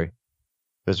 Larry.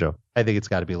 Fitzgerald. I think it's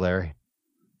got to be Larry.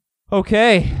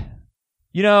 Okay.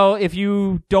 If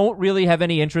you don't really have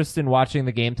any interest in watching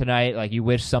the game tonight, like you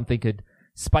wish something could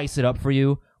spice it up for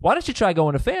you, why don't you try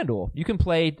going to FanDuel? You can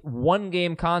play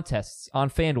 1-game contests on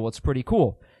FanDuel. It's pretty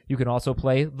cool. You can also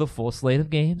play the full slate of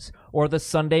games or the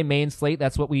Sunday main slate.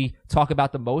 That's what we talk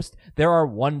about the most. There are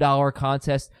 $1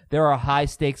 contests. There are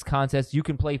high-stakes contests. You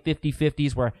can play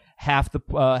 50-50s where half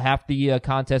the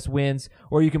contest wins,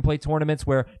 or you can play tournaments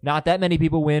where not that many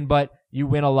people win, but you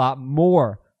win a lot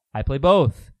more. I play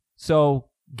both. So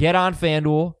get on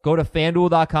FanDuel. Go to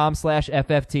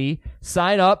FanDuel.com/FFT.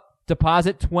 Sign up,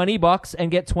 deposit $20, and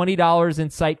get $20 in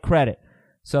site credit.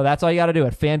 So that's all you got to do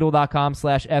at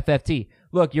FanDuel.com/FFT.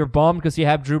 Look, you're bummed because you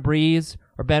have Drew Brees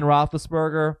or Ben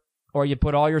Roethlisberger, or you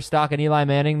put all your stock in Eli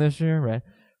Manning this year, right?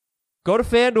 Go to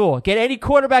FanDuel. Get any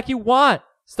quarterback you want.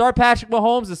 Start Patrick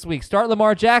Mahomes this week. Start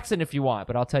Lamar Jackson if you want.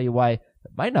 But I'll tell you why it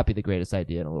might not be the greatest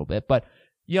idea in a little bit. But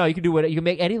you can do you can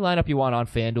make any lineup you want on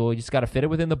FanDuel. You just got to fit it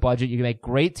within the budget. You can make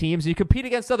great teams. You compete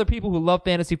against other people who love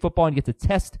fantasy football and get to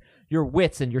test your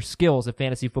wits and your skills at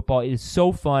fantasy football. It is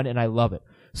so fun, and I love it.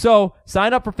 So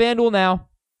sign up for FanDuel now.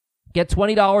 Get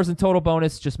 $20 in total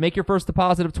bonus. Just make your first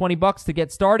deposit of $20 to get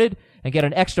started and get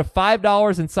an extra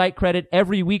 $5 in site credit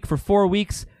every week for 4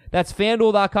 weeks. That's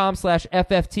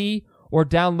FanDuel.com/FFT or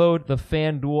download the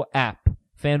FanDuel app.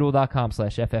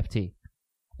 FanDuel.com/FFT.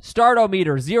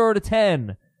 Stardometer 0 to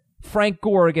 10. Frank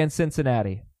Gore against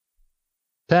Cincinnati.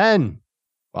 10.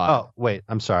 5. Oh, wait.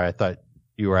 I'm sorry. I thought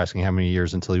you were asking how many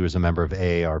years until he was a member of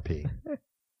AARP.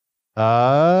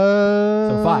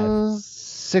 So 5.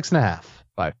 6.5.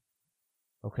 5.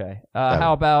 Okay.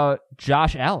 How about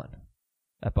Josh Allen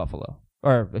at Buffalo?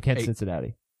 Or against 8.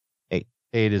 Cincinnati? 8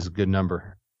 is a good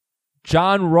number.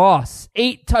 John Ross,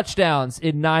 8 touchdowns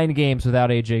in 9 games without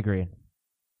A.J. Green.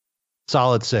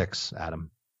 Solid 6,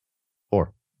 Adam.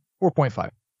 4.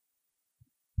 4.5.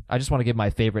 I just want to give my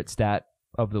favorite stat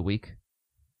of the week.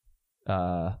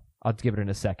 I'll give it in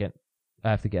a second. I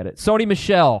have to get it. Sony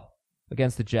Michel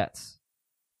against the Jets.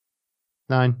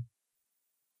 9.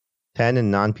 10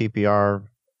 in non-PPR,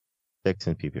 6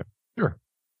 in PPR. Sure.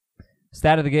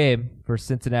 Stat of the game for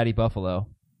Cincinnati Buffalo.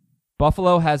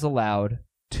 Buffalo has allowed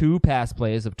 2 pass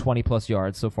plays of 20-plus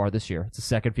yards so far this year. It's the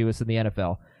second fewest in the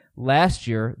NFL. Last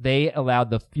year, they allowed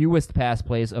the fewest pass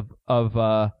plays of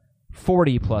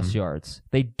 40-plus yards.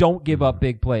 They don't give up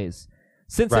big plays.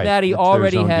 Cincinnati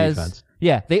already has... Defense.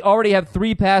 Yeah, they already have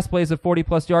 3 pass plays of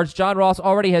 40-plus yards. John Ross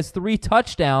already has 3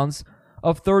 touchdowns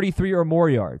of 33 or more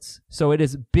yards. So it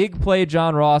is big play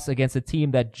John Ross against a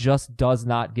team that just does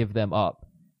not give them up.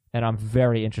 And I'm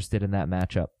very interested in that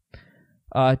matchup.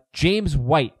 James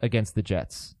White against the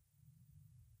Jets.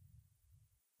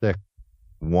 6.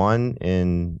 1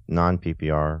 in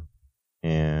non-PPR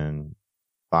and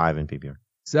 5 in PPR.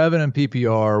 7 in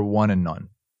PPR, 1 in none.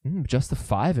 Just a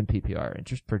 5 in PPR.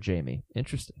 Interest for Jamie.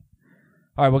 Interesting.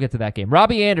 All right, we'll get to that game.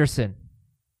 Robbie Anderson.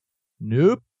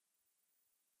 Nope.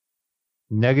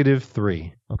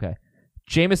 -3. Okay.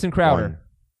 Jamison Crowder. 1.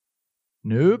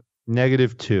 Nope.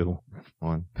 -2.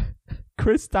 1.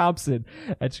 Chris Thompson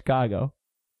at Chicago.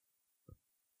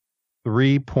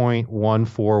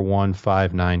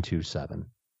 3.141597.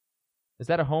 Is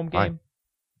that a home game?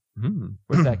 Hmm.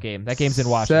 Where's that game? That game's in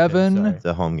Washington. 7. Sorry. It's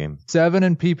a home game. 7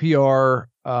 in PPR,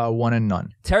 1 in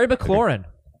none. Terry McLaurin.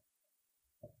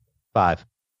 5.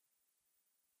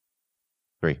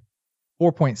 3.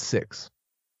 4.6.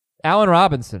 Allen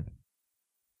Robinson.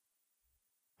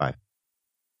 5.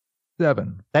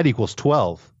 7. That equals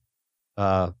 12.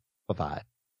 5.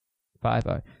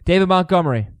 5. David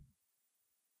Montgomery.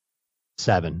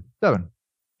 7. 7.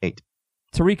 8.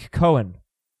 Tariq Cohen.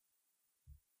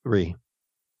 3.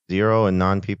 0 in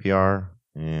non-PPR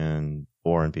and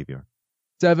 4 in PPR.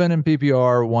 7 in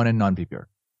PPR, 1 in non-PPR.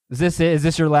 Is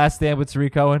this your last stand with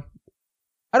Tariq Cohen?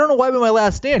 I don't know why my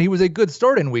last stand. He was a good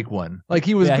start in week 1. Like,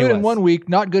 he was Yeah, he good in was. one week,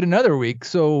 not good another week.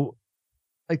 So,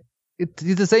 like,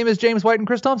 he's the same as James White and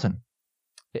Chris Thompson.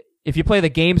 If you play the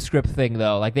game script thing,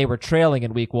 though, like they were trailing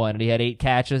in week 1 and he had 8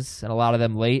 catches and a lot of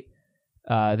them late.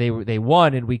 They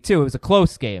won in week 2. It was a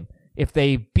close game. If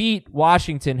they beat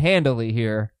Washington handily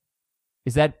here,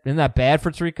 isn't that bad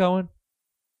for Tariq Cohen?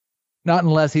 Not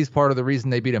unless he's part of the reason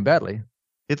they beat him badly.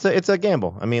 It's a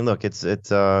gamble. I mean, look, this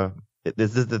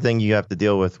is the thing you have to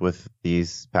deal with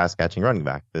these pass catching running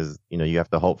backs. Is you have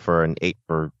to hope for an 8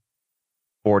 for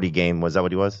 40 game. Was that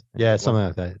what he was? Yeah, something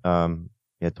like that.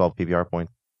 He had 12 PPR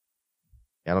points.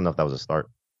 I don't know if that was a start.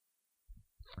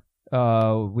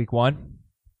 Week 1.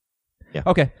 Yeah.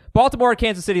 Okay. Baltimore,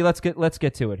 Kansas City. Let's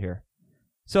get to it here.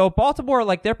 So Baltimore,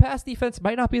 like their pass defense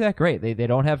might not be that great. They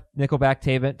don't have nickelback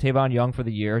Tavon Young for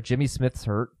the year. Jimmy Smith's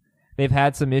hurt. They've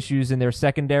had some issues in their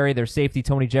secondary. Their safety,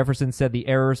 Tony Jefferson, said the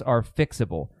errors are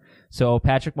fixable. So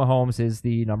Patrick Mahomes is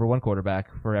the number 1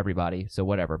 quarterback for everybody. So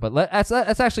whatever. But let's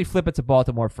actually flip it to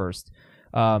Baltimore first,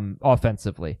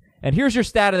 offensively. And here's your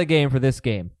stat of the game for this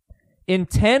game. In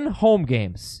 10 home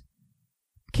games,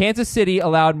 Kansas City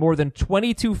allowed more than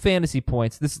 22 fantasy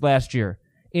points this last year.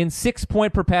 In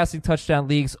 6-point per passing touchdown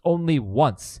leagues only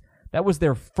once. That was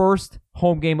their first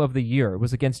home game of the year. It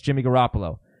was against Jimmy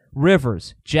Garoppolo.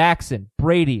 Rivers, Jackson,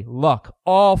 Brady, Luck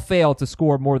all failed to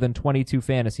score more than 22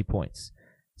 fantasy points.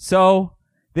 So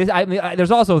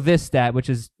there's also this stat, which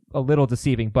is a little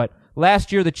deceiving, but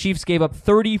last year the Chiefs gave up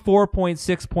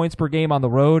 34.6 points per game on the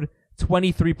road,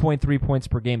 23.3 points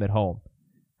per game at home.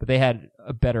 But they had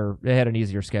an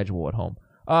easier schedule at home.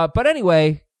 But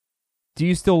anyway, do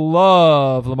you still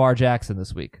love Lamar Jackson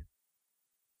this week?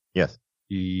 Yes.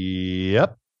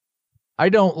 Yep. I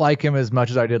don't like him as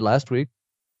much as I did last week.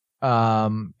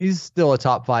 He's still a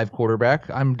top 5 quarterback.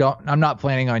 I'm not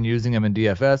planning on using him in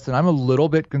DFS, and I'm a little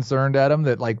bit concerned, Adam,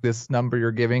 that like this number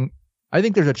you're giving, I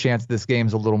think there's a chance this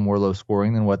game's a little more low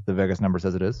scoring than what the Vegas number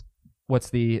says it is. What's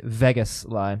the Vegas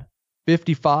line?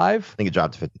 55. I think it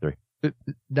dropped to 53.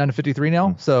 Down to 53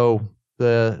 now. So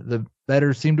the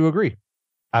bettors seem to agree.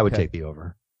 I would Okay. take the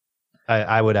over.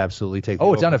 I would absolutely take.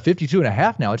 Oh, it's down to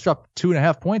 52.5 now. It's dropped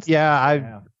 2.5 points.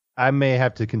 Yeah, I may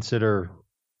have to consider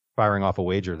firing off a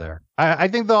wager there. I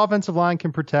think the offensive line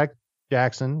can protect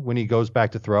Jackson when he goes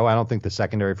back to throw. I don't think the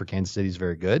secondary for Kansas City is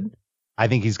very good. I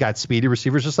think he's got speedy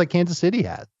receivers just like Kansas City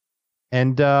has.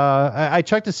 And I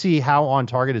checked to see how on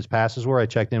target his passes were. I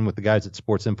checked in with the guys at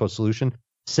Sports Info Solution.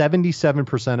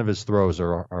 77% of his throws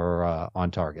are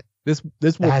on target.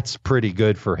 That's pretty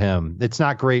good for him. It's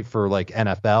not great for like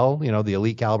NFL, the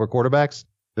elite caliber quarterbacks.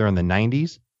 They're in the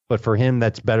 90s. But for him,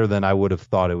 that's better than I would have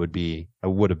thought it would be. I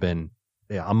would have been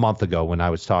a month ago when I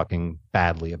was talking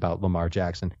badly about Lamar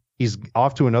Jackson. He's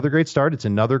off to another great start. It's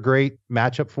another great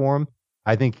matchup for him.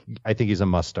 I think he's a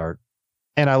must start.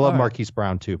 And I love Marquise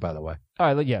Brown too, by the way.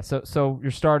 All right, yeah. So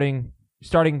you're starting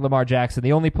Lamar Jackson.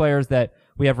 The only players that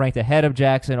we have ranked ahead of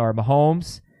Jackson are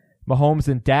Mahomes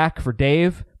and Dak for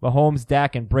Dave, Mahomes,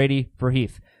 Dak, and Brady for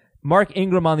Heath. Mark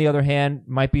Ingram, on the other hand,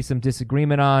 might be some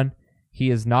disagreement on. He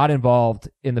is not involved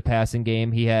in the passing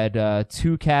game. He had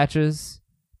 2 catches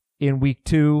in week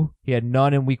 2. He had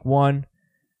none in week 1.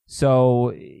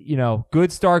 So,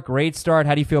 good start, great start.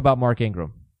 How do you feel about Mark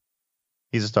Ingram?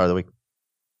 He's a star of the week.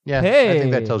 Yeah, hey. I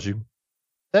think that tells you.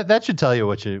 That should tell you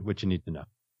what you need to know.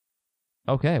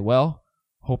 Okay, well,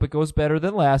 hope it goes better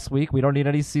than last week. We don't need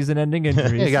any season-ending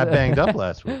injuries. He got banged up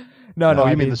last week. No,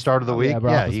 you mean the start of the week?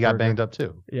 Yeah, he got banged up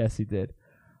too. Yes, he did.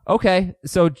 Okay,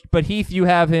 but Heath, you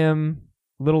have him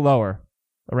a little lower,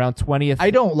 around 20th.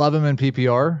 I don't love him in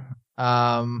PPR,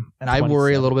 and I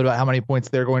worry a little bit about how many points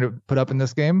they're going to put up in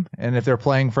this game, and if they're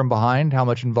playing from behind, how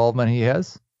much involvement he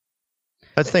has.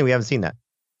 That's the thing. We haven't seen that,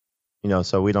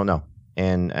 so we don't know.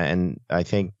 And I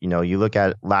think, you look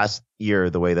at last year,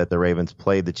 the way that the Ravens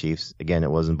played the Chiefs, again, it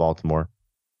was in Baltimore,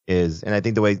 and I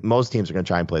think the way most teams are going to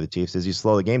try and play the Chiefs is you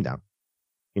slow the game down.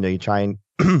 You try and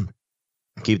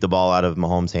keep the ball out of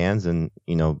Mahomes' hands and,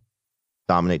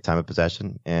 dominate time of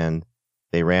possession. And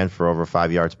they ran for over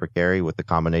 5 yards per carry with the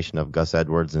combination of Gus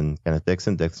Edwards and Kenneth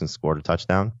Dixon. Dixon scored a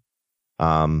touchdown.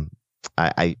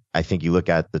 I think you look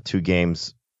at the 2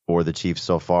 games for the Chiefs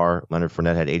so far. Leonard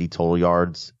Fournette had 80 total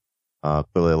yards.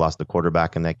 Clearly they lost the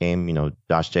quarterback in that game.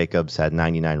 Josh Jacobs had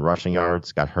 99 rushing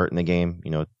yards, got hurt in the game.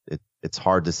 It's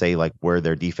hard to say like where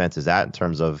their defense is at in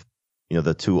terms of,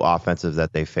 the 2 offensives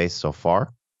that they faced so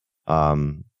far.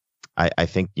 I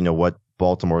think, what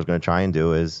Baltimore is going to try and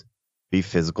do is be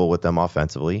physical with them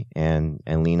offensively and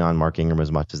lean on Mark Ingram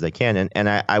as much as they can. And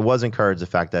I was encouraged the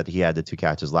fact that he had the 2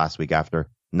 catches last week after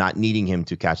not needing him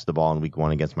to catch the ball in week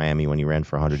 1 against Miami when he ran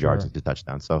for 100 yards and 2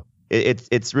 touchdowns. So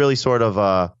it's really sort of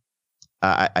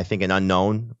I think an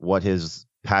unknown what his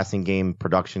passing game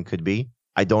production could be.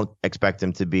 I don't expect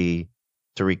him to be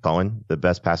Tariq Cohen, the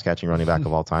best pass catching running back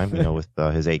of all time, with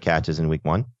his 8 catches in week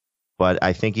 1. But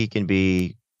I think he can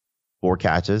be 4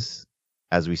 catches,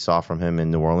 as we saw from him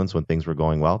in New Orleans when things were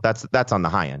going well. That's on the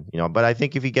high end, But I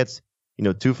think if he gets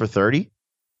 2 for 30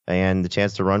 and the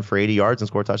chance to run for 80 yards and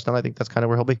score a touchdown, I think that's kind of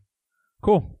where he'll be.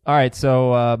 Cool. All right.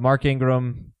 So Mark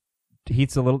Ingram,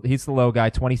 he's the low guy,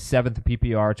 27th in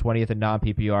PPR, 20th in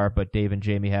non-PPR, but Dave and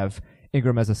Jamie have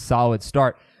Ingram as a solid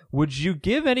start. Would you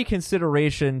give any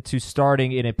consideration to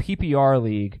starting in a PPR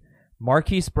league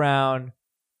Marquise Brown,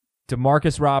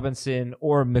 Demarcus Robinson,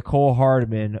 or Mecole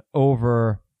Hardman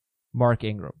over Mark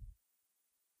Ingram?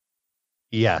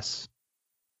 Yes.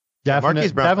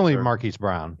 Marquise Brown Definitely Marquise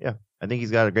Brown. Yeah, I think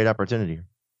he's got a great opportunity. Okay.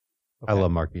 I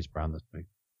love Marquise Brown this week.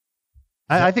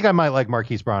 I think I might like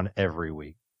Marquise Brown every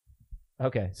week.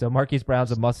 Okay, so Marquise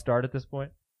Brown's a must start at this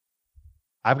point?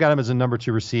 I've got him as a number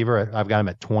 2 receiver. I've got him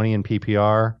at 20 in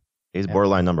PPR. He's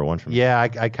borderline number 1 for me. Yeah,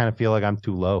 I kind of feel like I'm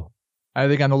too low. I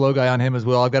think I'm the low guy on him as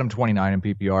well. I've got him 29 in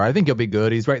PPR. I think he'll be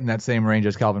good. He's right in that same range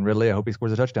as Calvin Ridley. I hope he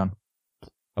scores a touchdown.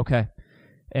 Okay.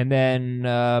 And then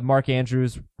Mark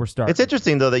Andrews, we're starting. It's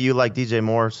interesting, though, that you like DJ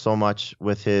Moore so much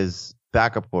with his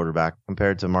backup quarterback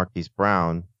compared to Marquise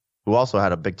Brown, who also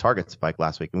had a big target spike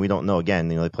last week. And we don't know, again,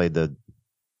 they played the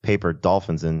paper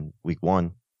Dolphins in week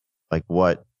 1, like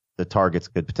what the targets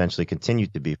could potentially continue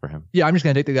to be for him. Yeah, I'm just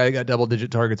going to take the guy who got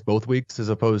double-digit targets both weeks as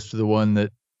opposed to the one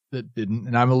that didn't.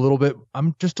 And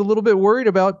I'm just a little bit worried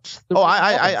about.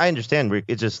 I understand.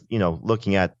 It's just,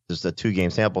 looking at just a 2-game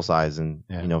sample size and,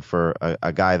 for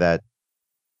a guy that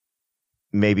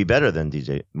may be better than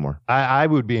DJ Moore. I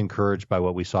would be encouraged by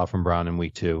what we saw from Brown in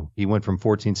week 2. He went from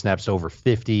 14 snaps to over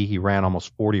 50. He ran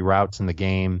almost 40 routes in the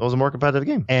game. It was a more competitive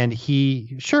game. And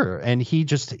he's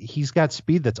got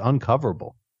speed that's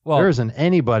uncoverable. Well, there isn't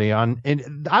anybody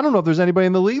and I don't know if there's anybody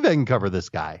in the league that can cover this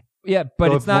guy. Yeah, but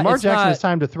so it's not. Lamar Jackson has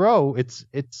time to throw. It's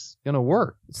going to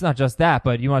work. It's not just that,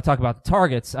 but you want to talk about the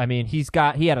targets. I mean, he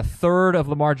had a third of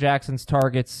Lamar Jackson's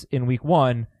targets in week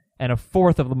 1, and a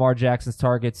fourth of Lamar Jackson's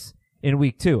targets in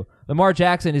week 2. Lamar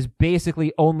Jackson is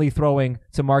basically only throwing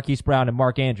to Marquise Brown and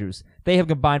Mark Andrews. They have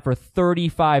combined for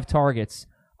 35 targets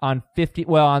on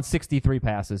 63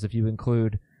 passes if you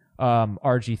include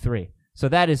RG3. So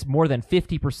that is more than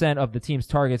 50% of the team's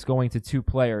targets going to 2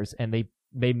 players, and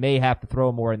they may have to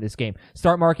throw more in this game.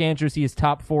 Start Mark Andrews. He is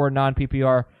top 4 in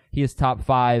non-PPR. He is top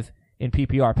 5 in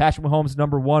PPR. Patrick Mahomes,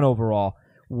 number 1 overall.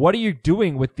 What are you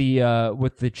doing with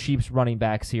the Chiefs running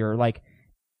backs here? Like,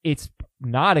 it's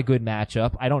not a good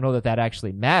matchup. I don't know that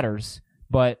actually matters,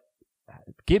 but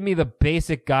give me the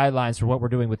basic guidelines for what we're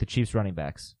doing with the Chiefs running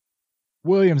backs.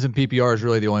 Williams in PPR is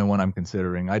really the only one I'm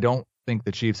considering. I don't think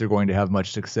the Chiefs are going to have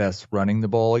much success running the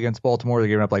ball against Baltimore. They're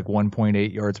giving up like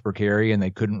 1.8 yards per carry, and they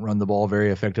couldn't run the ball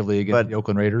very effectively against the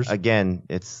Oakland Raiders. Again,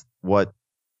 it's what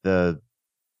the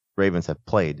Ravens have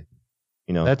played.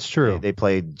 That's true. They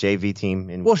played JV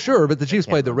team. Well, sure, but the Chiefs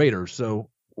played the Raiders, so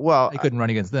they couldn't run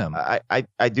against them.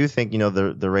 I do think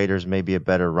the Raiders may be a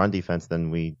better run defense than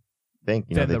we think.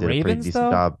 They did Ravens, a pretty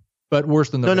decent job, but worse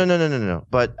than the No.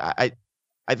 But I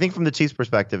think from the Chiefs'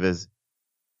 perspective is,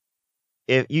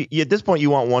 if you at this point you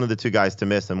want one of the 2 guys to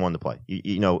miss and one to play.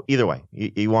 Either way,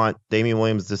 you want Damian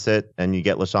Williams to sit and you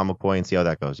get LaShawn McCoy and see how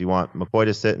that goes. You want McCoy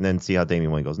to sit and then see how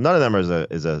Damian Williams goes. None of them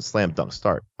is a slam dunk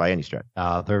start by any stretch.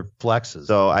 They're flexes.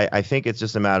 So I think it's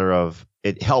just a matter of,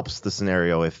 it helps the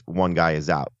scenario if one guy is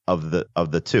out of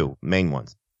the 2 main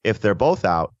ones. If they're both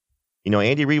out,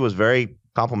 Andy Reid was very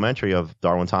complimentary of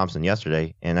Darwin Thompson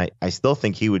yesterday, and I still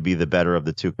think he would be the better of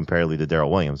the 2 comparatively to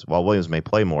Darrell Williams. While Williams may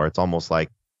play more, it's almost like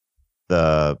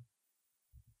the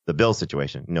Bills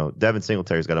situation. Devin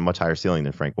Singletary's got a much higher ceiling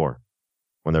than Frank Gore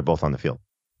when they're both on the field.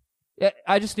 Yeah,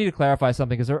 I just need to clarify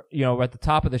something because at the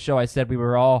top of the show I said we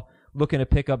were all looking to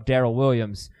pick up Darrell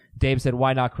Williams. Dave said,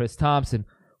 why not Chris Thompson?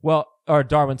 Well, or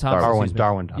Darwin Thompson.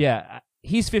 Darwin Thompson. Yeah,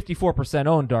 he's 54%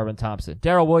 owned, Darwin Thompson.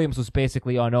 Darrell Williams was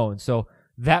basically unowned, so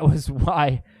that was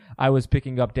why I was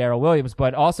picking up Darrell Williams.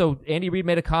 But also, Andy Reid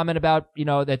made a comment about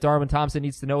that Darwin Thompson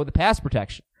needs to know the pass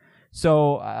protection.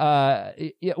 So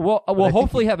we'll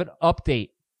hopefully have an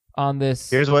update on this.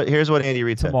 Here's what Andy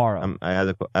Reid tomorrow. said. I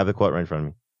have the quote right in front of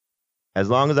me. As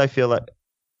long as I feel like,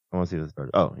 I want to see this start.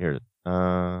 Oh, here it is.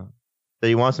 That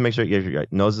he wants to make sure he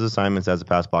knows his assignments as a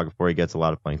pass blocker before he gets a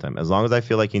lot of playing time. As long as I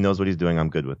feel like he knows what he's doing, I'm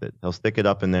good with it. He'll stick it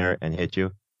up in there and hit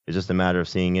you. It's just a matter of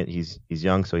seeing it. He's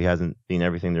young, so he hasn't seen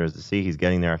everything there is to see. He's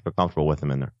getting there. I feel comfortable with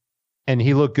him in there. And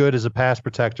he looked good as a pass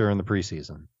protector in the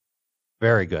preseason.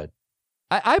 Very good.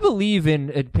 I believe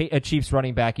in a Chiefs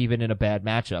running back even in a bad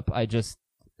matchup.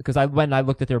 When I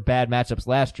looked at their bad matchups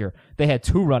last year, they had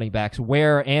 2 running backs,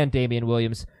 Ware and Damian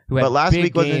Williams, who had But last big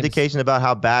week was games. an indication about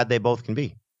how bad they both can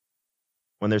be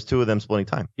when there's 2 of them splitting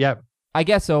time. Yeah. I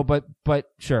guess so, but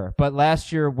sure. But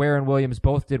last year, Ware and Williams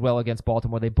both did well against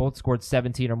Baltimore. They both scored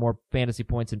 17 or more fantasy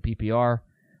points in PPR.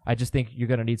 I just think you're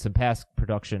going to need some pass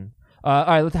production. All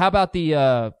right, how about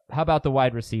the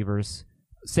wide receivers?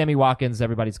 Sammy Watkins,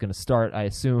 everybody's going to start, I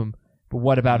assume. But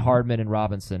what about Hardman and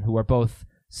Robinson, who are both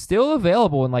still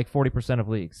available in like 40% of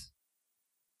leagues?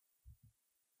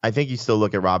 I think you still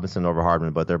look at Robinson over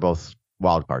Hardman, but they're both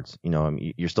wild cards.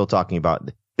 You're still talking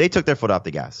about, they took their foot off the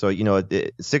gas. So,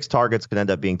 6 targets could end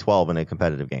up being 12 in a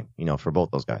competitive game, for both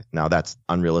those guys. Now, that's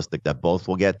unrealistic that both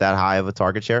will get that high of a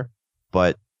target share,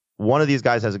 but one of these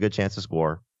guys has a good chance to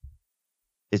score.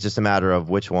 It's just a matter of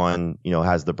which one,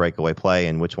 has the breakaway play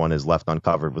and which one is left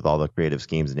uncovered with all the creative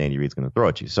schemes that Andy Reid's going to throw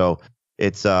at you. So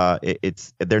it's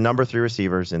they're number 3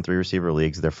 receivers in 3 receiver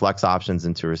leagues. They're flex options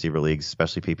in 2 receiver leagues,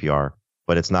 especially PPR,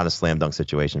 but it's not a slam dunk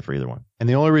situation for either one. And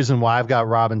the only reason why I've got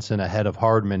Robinson ahead of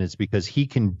Hardman is because he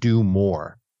can do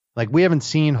more. Like, we haven't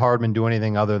seen Hardman do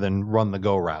anything other than run the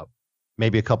go route.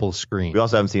 Maybe a couple of screens. We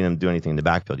also haven't seen him do anything in the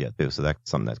backfield yet, too. So that's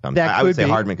something that's coming. That I would say be.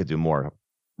 Hardman could do more.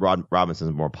 Robinson's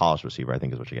a more polished receiver, I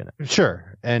think, is what you're getting at.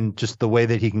 Sure. And just the way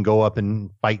that he can go up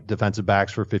and fight defensive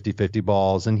backs for 50-50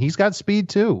 balls. And he's got speed,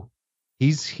 too.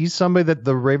 He's somebody that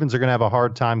the Ravens are going to have a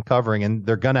hard time covering, and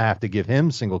they're going to have to give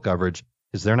him single coverage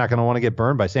because they're not going to want to get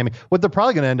burned by Sammy. What they're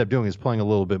probably going to end up doing is playing a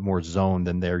little bit more zone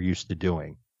than they're used to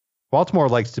doing. Baltimore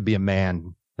likes to be a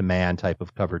man-to-man type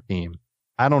of cover team.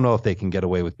 I don't know if they can get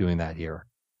away with doing that here.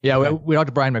 Yeah, we talked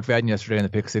to Brian McFadden yesterday on the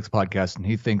Pick 6 podcast, and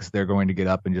he thinks they're going to get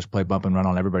up and just play bump and run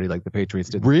on everybody like the Patriots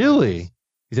did. Really?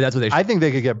 He said that's what they should. I think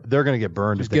they're going to get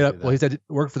burned. Just get up. Well, he said it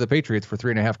worked for the Patriots for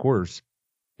 3.5 quarters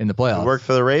in the playoffs. It worked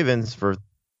for the Ravens for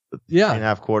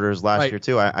 3.5 quarters last year,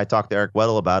 too. I talked to Eric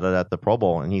Weddle about it at the Pro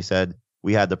Bowl, and he said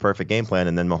we had the perfect game plan,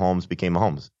 and then Mahomes became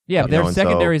Mahomes. Yeah, their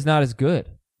secondary is not as good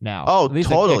now. Oh,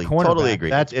 totally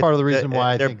agree. That's part of the reason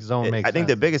why I think zone makes sense. I think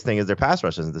the biggest thing is their pass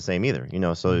rush isn't the same either.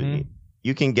 So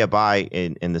you can get by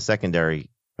in the secondary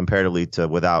comparatively to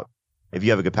without If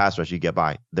you have a good pass rush, you get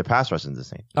by. Their pass rush is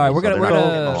insane. All right, we're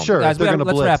gonna Sure, guys, if they're gonna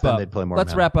let's blitz, wrap then up. they'd play more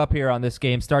Let's man. wrap up here on this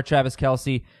game. Start Travis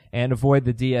Kelce and avoid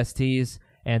the DSTs.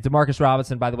 And Demarcus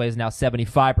Robinson, by the way, is now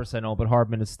 75% owned, but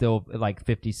Hardman is still like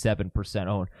 57%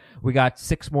 owned. We got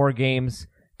 6 more games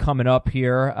coming up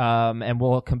here, and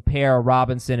we'll compare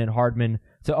Robinson and Hardman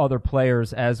to other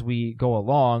players as we go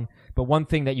along. But one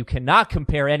thing that you cannot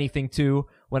compare anything to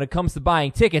when it comes to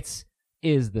buying tickets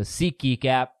is the SeatGeek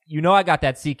app. You know I got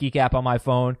that SeatGeek app on my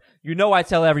phone. You know I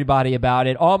tell everybody about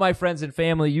it. All my friends and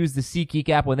family use the SeatGeek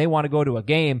app when they want to go to a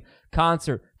game,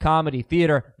 concert, comedy,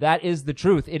 theater. That is the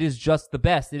truth. It is just the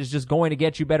best. It is just going to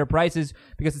get you better prices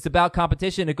because it's about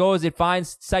competition. It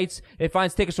finds sites, it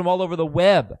finds tickets from all over the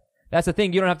web. That's the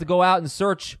thing. You don't have to go out and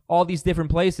search all these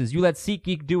different places. You let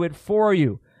SeatGeek do it for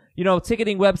you. You know,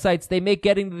 ticketing websites, they make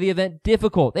getting to the event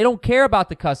difficult. They don't care about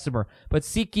the customer, but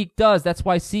SeatGeek does. That's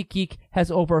why SeatGeek has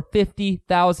over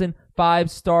 50,000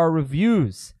 5-star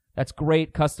reviews. That's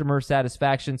great customer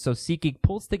satisfaction. So SeatGeek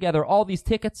pulls together all these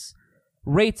tickets,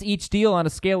 rates each deal on a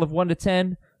scale of 1 to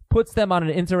 10, puts them on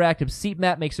an interactive seat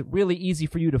map, makes it really easy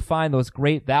for you to find those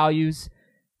great values.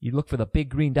 You look for the big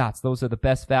green dots. Those are the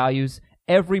best values.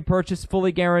 Every purchase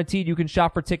fully guaranteed. You can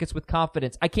shop for tickets with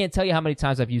confidence. I can't tell you how many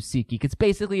times I've used SeatGeek. It's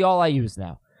basically all I use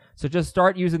now. So just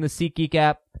start using the SeatGeek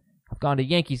app. I've gone to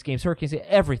Yankees games, Hurricanes,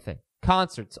 everything.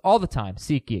 Concerts, all the time.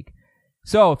 SeatGeek.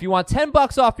 So if you want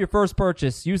 $10 off your first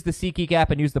purchase, use the SeatGeek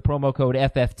app and use the promo code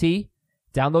FFT.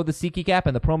 Download the SeatGeek app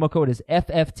and the promo code is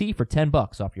FFT for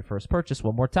 $10 off your first purchase.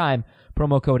 One more time,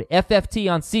 promo code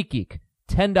FFT on SeatGeek.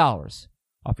 $10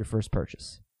 off your first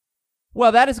purchase.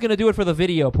 Well, that is going to do it for the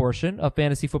video portion of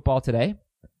Fantasy Football Today.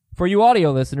 For you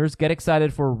audio listeners, get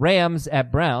excited for Rams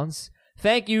at Browns.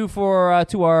 Thank you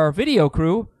to our video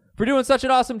crew for doing such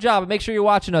an awesome job. And make sure you're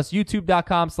watching us,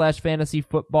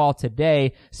 youtube.com/fantasyfootball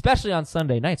today, especially on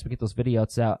Sunday nights. We get those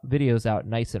videos out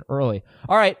nice and early.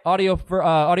 All right, audio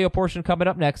portion coming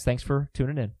up next. Thanks for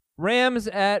tuning in. Rams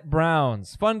at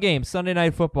Browns. Fun game, Sunday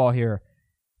Night Football here.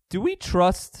 Do we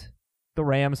trust the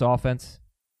Rams offense?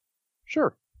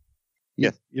 Sure.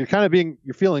 Yeah, you're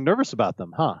feeling nervous about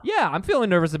them, huh? Yeah, I'm feeling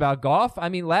nervous about Goff. I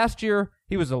mean, last year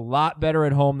he was a lot better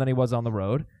at home than he was on the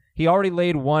road. He already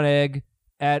laid one egg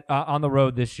on the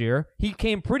road this year. He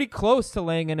came pretty close to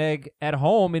laying an egg at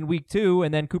home in week 2,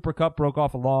 and then Cooper Kupp broke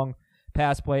off a long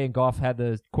pass play, and Goff had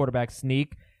the quarterback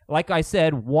sneak. Like I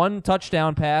said, 1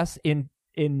 touchdown pass in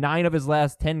 9 of his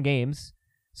last 10 games.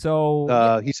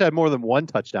 So he's had more than 1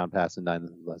 touchdown pass in 9 of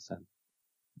his last 10.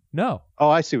 No. Oh,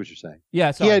 I see what you're saying.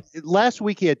 Yeah, so last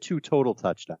week he had 2 total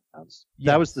touchdowns.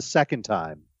 Yeah. That was the second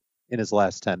time in his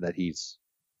last 10 that he's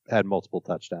had multiple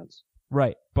touchdowns.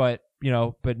 Right, but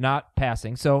not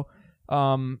passing. So,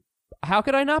 how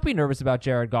could I not be nervous about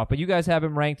Jared Goff? But you guys have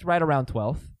him ranked right around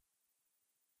 12th.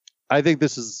 I think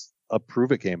this is a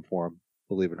prove-it game for him,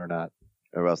 believe it or not.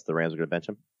 Or else the Rams are going to bench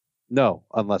him? No,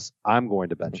 unless I'm going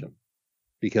to bench him.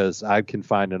 Because I can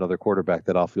find another quarterback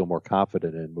that I'll feel more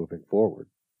confident in moving forward.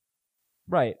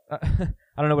 Right. I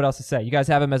don't know what else to say. You guys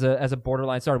have him as a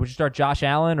borderline starter. Would you start Josh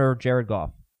Allen or Jared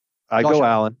Goff? I go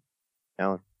Allen.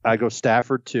 Allen. I go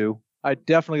Stafford too. I'd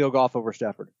definitely go Goff over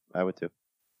Stafford. I would too.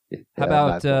 How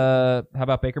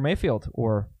about Baker Mayfield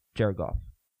or Jared Goff?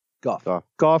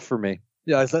 Goff for me.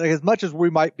 Yeah, it's like, as much as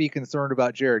we might be concerned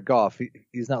about Jared Goff,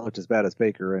 he's not looked as bad as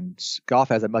Baker, and Goff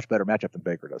has a much better matchup than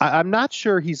Baker does. I'm not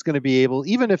sure he's going to be able,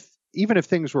 even if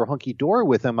things were hunky-dory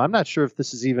with him, I'm not sure if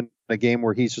this is even a game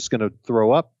where he's just going to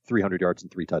throw up 300 yards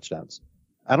and 3 touchdowns.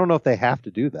 I don't know if they have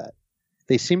to do that.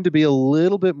 They seem to be a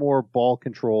little bit more ball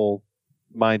control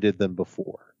minded than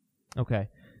before. Okay.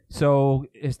 So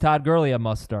is Todd Gurley a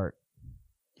must start?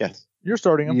 Yes. You're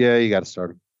starting him. Yeah, you got to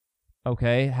start him.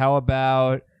 Okay. How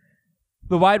about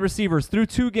the wide receivers? Through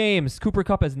 2 games, Cooper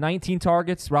Kupp has 19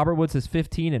 targets, Robert Woods has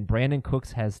 15, and Brandon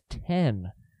Cooks has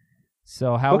 10.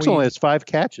 So Cooks only has 5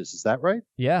 catches. Is that right?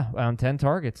 Yeah, on 10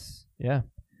 targets. Yeah.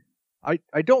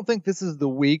 I don't think this is the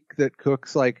week that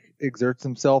Cooks exerts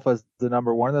himself as the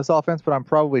number 1 in this offense, but I'm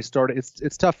probably starting.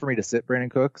 It's tough for me to sit Brandon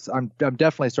Cooks. I'm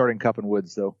definitely starting Kupp and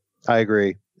Woods though. I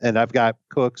agree, and I've got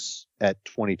Cooks at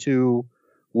 22,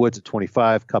 Woods at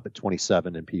 25, Kupp at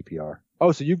 27 in PPR.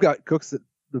 Oh, so you've got Cooks at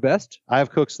the best? I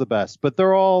have Cooks the best, but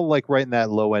they're all right in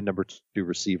that low end number 2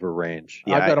 receiver range.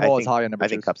 Yeah, I've got them all as high end number 2. I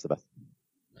think Kupp's the best.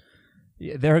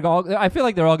 Yeah, I feel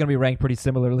like they're all going to be ranked pretty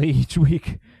similarly each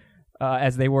week.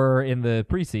 As they were in the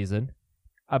preseason.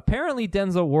 Apparently,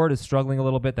 Denzel Ward is struggling a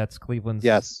little bit. That's Cleveland's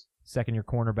second-year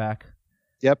cornerback.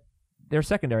 Yep. Their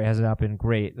secondary has not been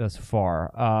great thus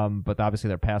far, but obviously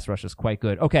their pass rush is quite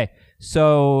good. Okay,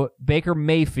 so Baker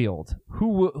Mayfield.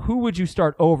 Who would you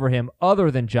start over him other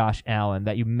than Josh Allen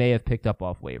that you may have picked up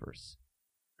off waivers?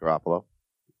 Garoppolo.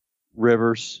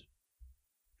 Rivers,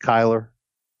 Kyler,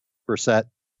 Brissett.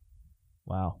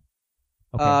 Wow.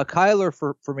 Okay. Kyler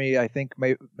for me, I think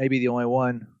maybe the only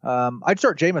one. I'd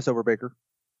start Jameis over Baker.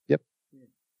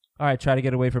 All right, try to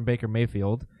get away from Baker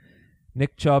Mayfield.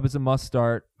 Nick Chubb is a must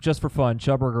start, just for fun.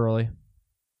 Chubb or Gurley?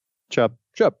 Chubb.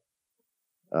 Chubb.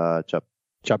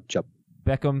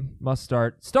 Beckham must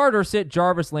start. Start or sit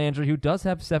Jarvis Landry, who does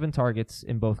have 7 targets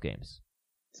in both games.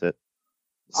 Sit.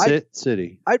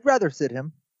 City. I'd rather sit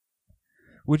him.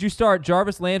 Would you start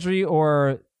Jarvis Landry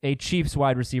or a Chiefs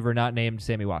wide receiver not named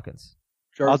Sammy Watkins?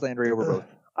 Jarvis Landry over both.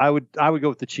 I would go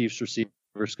with the Chiefs receivers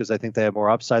because I think they have more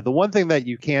upside. The one thing that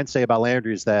you can say about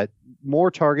Landry is that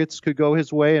more targets could go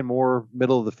his way and more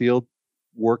middle of the field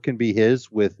work can be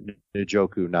his with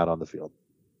Njoku not on the field.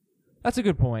 That's a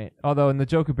good point. Although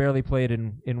Njoku barely played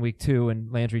in week 2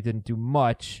 and Landry didn't do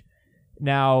much.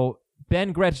 Now,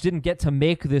 Ben Gretsch didn't get to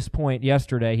make this point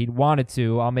yesterday. He wanted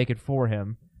to. I'll make it for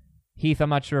him. Heath, I'm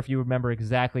not sure if you remember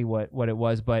exactly what it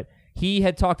was, but he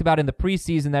had talked about in the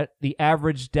preseason that the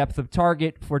average depth of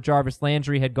target for Jarvis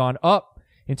Landry had gone up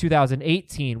in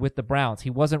 2018 with the Browns. He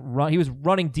was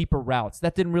running deeper routes.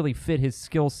 That didn't really fit his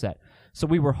skill set. So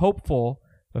we were hopeful,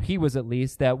 or he was at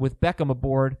least, that with Beckham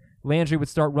aboard, Landry would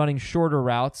start running shorter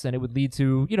routes and it would lead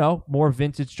to, more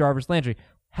vintage Jarvis Landry.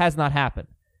 Has not happened.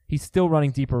 He's still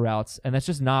running deeper routes, and that's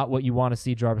just not what you want to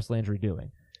see Jarvis Landry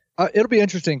doing. It'll be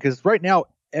interesting because right now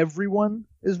everyone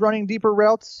is running deeper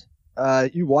routes.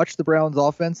 You watch the Browns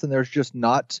offense and there's just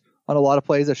not on a lot of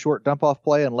plays a short dump off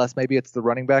play unless maybe it's the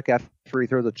running back after he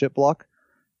throws a chip block.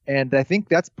 And I think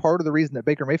that's part of the reason that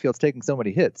Baker Mayfield's taking so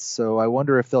many hits. So I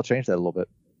wonder if they'll change that a little bit.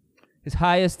 His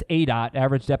highest ADOT,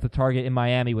 average depth of target in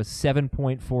Miami, was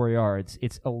 7.4 yards.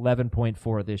 It's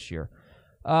 11.4 this year.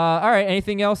 All right,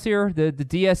 anything else here? The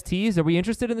DSTs, are we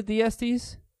interested in the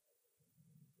DSTs?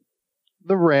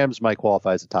 The Rams might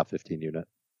qualify as a top 15 unit.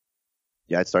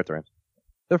 Yeah, I'd start the Rams.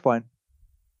 They're fine.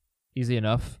 Easy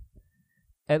enough.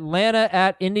 Atlanta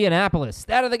at Indianapolis.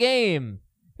 Stat of the game.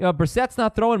 Brissett's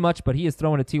not throwing much, but he is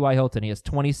throwing to T.Y. Hilton. He has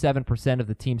 27% of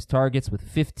the team's targets with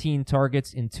 15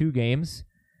 targets in 2 games,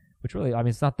 which really,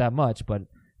 it's not that much, but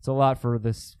it's a lot for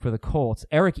the Colts.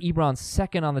 Eric Ebron's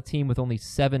second on the team with only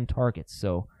 7 targets,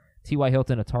 so T.Y.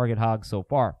 Hilton a target hog so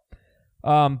far.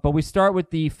 But we start with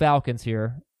the Falcons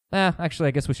here. Actually,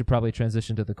 I guess we should probably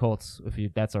transition to the Colts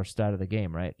that's our start of the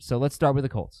game, right? So let's start with the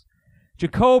Colts.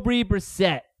 Jacoby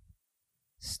Brissett,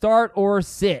 start or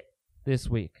sit this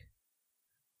week?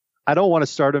 I don't want to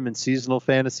start him in seasonal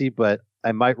fantasy, but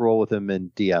I might roll with him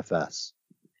in DFS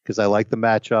because I like the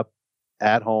matchup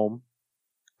at home.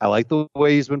 I like the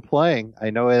way he's been playing.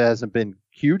 I know it hasn't been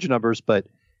huge numbers, but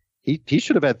he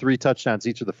should have had 3 touchdowns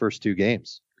each of the first 2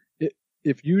 games.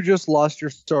 If you just lost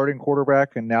your starting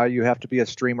quarterback and now you have to be a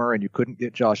streamer and you couldn't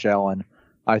get Josh Allen,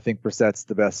 I think Brissett's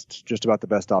just about the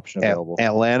best option available.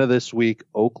 Atlanta this week,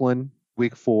 Oakland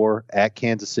week 4, at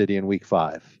Kansas City in week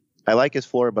 5. I like his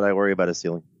floor, but I worry about his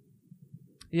ceiling.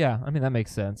 Yeah, that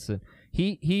makes sense.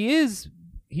 He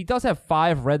does have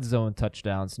 5 red zone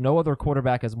touchdowns. No other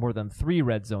quarterback has more than 3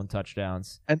 red zone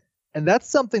touchdowns. And that's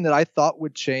something that I thought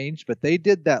would change, but they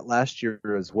did that last year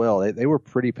as well. They were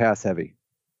pretty pass heavy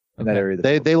in that area.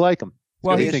 They like him.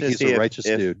 Well, they think he's a righteous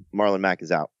dude. Marlon Mack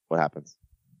is out. What happens?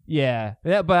 Yeah,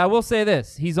 but I will say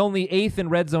this. He's only 8th in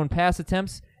red zone pass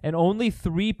attempts and only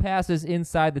 3 passes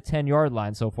inside the 10-yard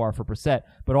line so far for Brissett,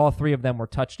 but all 3 of them were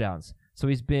touchdowns. So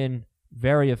he's been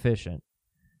very efficient.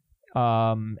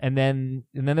 And then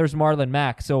there's Marlon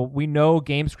Mack. So we know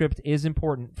game script is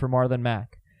important for Marlon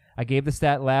Mack. I gave the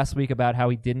stat last week about how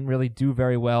he didn't really do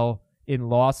very well in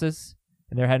losses,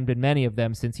 and there hadn't been many of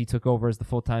them since he took over as the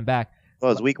full-time back.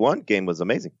 Well, his week 1 game was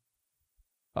amazing.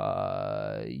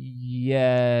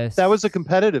 Yes. That was a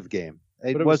competitive game.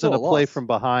 It wasn't a play from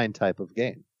behind type of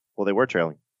game. Well, they were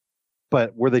trailing.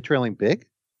 But were they trailing big?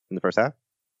 In the first half?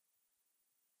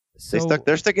 So,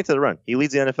 They're sticking to the run. He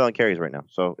leads the NFL in carries right now.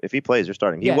 So if he plays, you're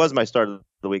starting. He was my start of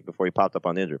the week before he popped up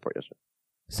on the injury report yesterday.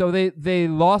 So they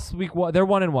lost week 1. They're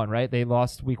 1-1, right? They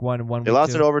lost week 1 and 1 week 2. They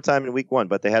lost in overtime in week 1,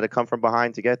 but they had to come from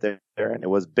behind to get there. And it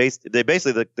was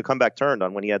the comeback turned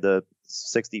on when he had the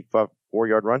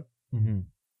 64-yard run. Mm-hmm.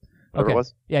 Whatever it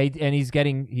was. Yeah, and he's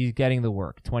getting the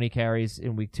work. 20 carries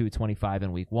in week 2, 25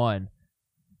 in week 1.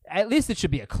 At least it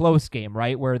should be a close game,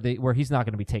 right? Where he's not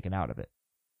going to be taken out of it.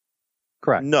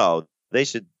 Correct. No, they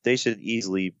should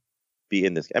easily be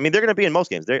in this. I mean, they're going to be in most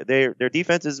games. Their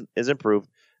defense is improved.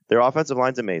 Their offensive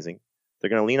line's amazing. They're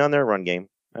going to lean on their run game.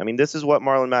 I mean, this is what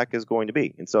Marlon Mack is going to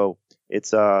be, and so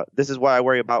it's this is why I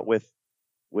worry about with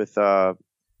Brissett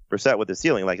with the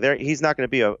ceiling. Like he's not going to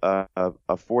be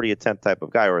a 40 attempt type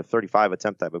of guy or a 35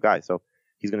 attempt type of guy. So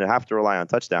He's going to have to rely on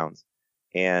touchdowns.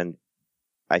 And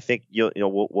I think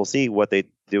we'll see what they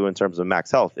do in terms of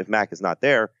Mac's health. If Mac is not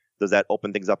there, does that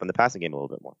open things up in the passing game a little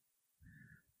bit more?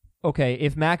 Okay,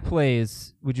 if Mac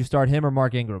plays, would you start him or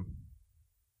Mark Ingram?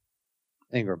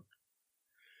 Ingram.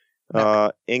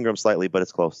 Ingram slightly, but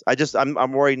it's close.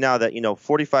 I'm worried now that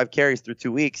 45 carries through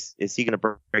 2 weeks. Is he going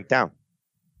to break down?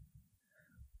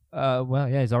 Well,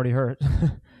 yeah, he's already hurt.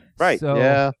 Right. So,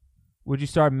 Yeah. would you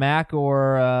start Mac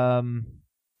or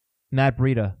Matt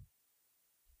Breida?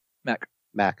 Mac.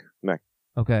 Mac.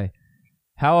 Okay.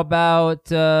 How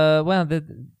about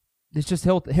it's just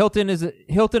Hilton is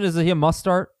he a must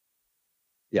start?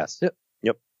 Yes.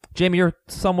 Yep. Jamie, you're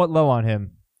somewhat low on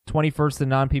him. 21st in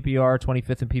non-PPR,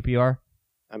 25th in PPR.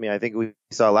 I mean, I think we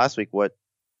saw last week what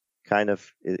kind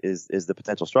of is the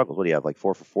potential struggles. What do you have, like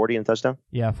 4 for 40 in a touchdown?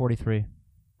 Yeah, 43.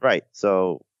 Right.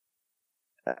 So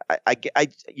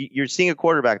you're seeing a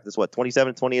quarterback that's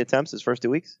 27, 28 attempts his first 2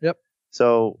 weeks. Yep.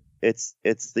 So it's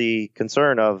the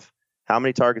concern of how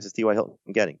many targets is T.Y. Hilton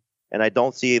getting, and I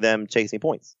don't see them chasing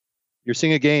points. You're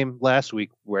seeing a game last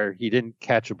week where he didn't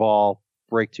catch a ball,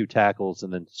 break 2 tackles,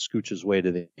 and then scooch his way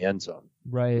to the end zone.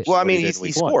 Right. Well, I what he mean, did he in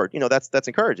week 1. scored. That's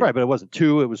encouraging. Right, but it wasn't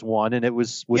 2, it was 1, and it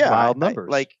was with wild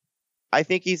numbers. I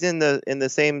think he's in the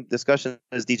same discussion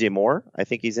as DJ Moore. I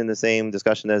think he's in the same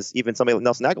discussion as even somebody like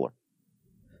Nelson Aguilar.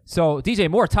 So DJ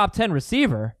Moore, top 10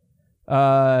 receiver.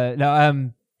 But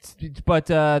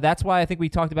that's why I think we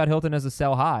talked about Hilton as a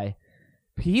sell high.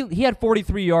 He had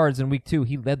 43 yards in week 2.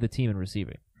 He led the team in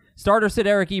receiving. Starter sit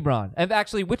Eric Ebron. And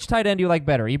actually, which tight end do you like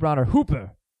better, Ebron or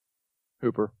Hooper?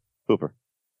 Hooper.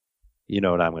 You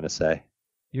know what I'm going to say.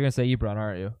 You're going to say Ebron,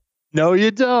 aren't you? No,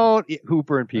 you don't.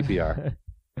 Hooper and PPR.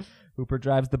 Hooper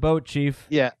drives the boat, Chief.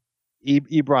 Yeah.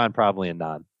 Ebron probably a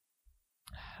non.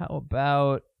 How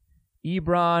about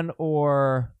Ebron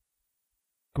or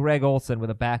Greg Olsen with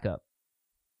a backup?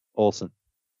 Olsen.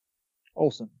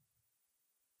 Olsen.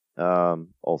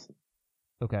 Olsen.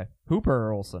 Okay. Hooper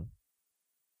or Olsen?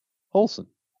 Olsen.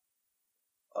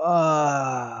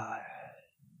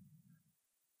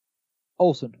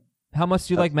 Olsen. How much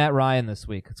do you like Matt Ryan this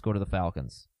week? Let's go to the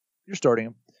Falcons. You're starting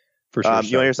him. For sure. You want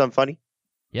to hear something funny?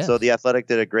 Yes. So The Athletic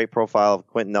did a great profile of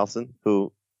Quentin Nelson,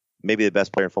 who may be the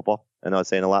best player in football. I know it's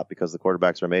saying a lot because the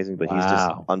quarterbacks are amazing, but he's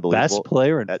just unbelievable. Best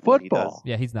player in at what he football. does.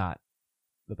 Yeah, he's not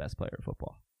the best player in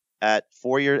football. At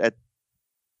 4 years,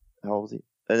 how old was he?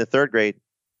 In the 3rd grade,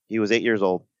 he was 8 years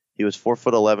old. He was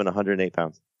 4'11", 108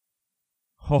 pounds.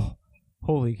 Oh,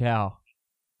 holy cow.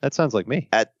 That sounds like me.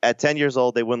 At 10 years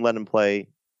old, they wouldn't let him play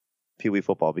Pee Wee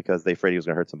football because they afraid he was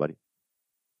going to hurt somebody.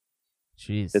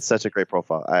 Jeez. It's such a great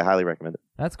profile. I highly recommend it.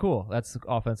 That's cool. That's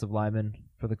offensive lineman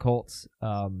for the Colts,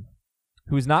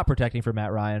 who's not protecting for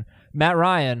Matt Ryan. Matt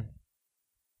Ryan,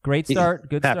 great start.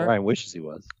 Good Matt start. Ryan wishes he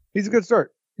was. He's a good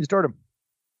start. You start him.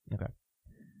 Okay.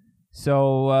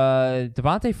 So,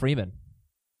 Devontae Freeman,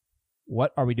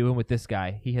 what are we doing with this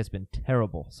guy? He has been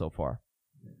terrible so far.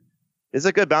 It's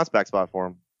a good bounce back spot for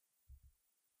him.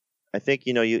 I think,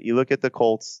 you look at the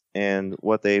Colts and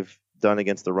what they've done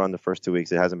against the run the first 2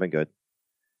 weeks, it hasn't been good.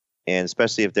 And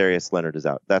especially if Darius Leonard is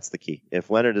out. That's the key. If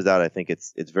Leonard is out, I think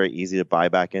it's very easy to buy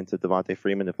back into Devontae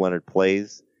Freeman. If Leonard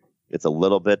plays, it's a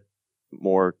little bit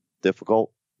more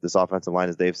difficult. This offensive line,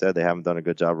 as Dave said, they haven't done a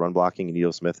good job run blocking, and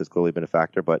Neil Smith has clearly been a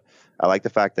factor. But I like the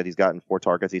fact that he's gotten 4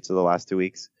 targets each of the last 2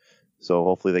 weeks. So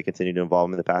hopefully they continue to involve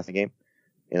him in the passing game.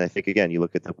 And I think, again, you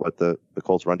look at what the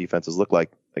Colts run defenses look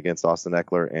like against Austin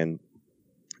Eckler and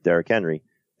Derrick Henry.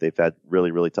 They've had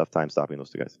really, really tough time stopping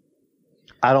those 2 guys.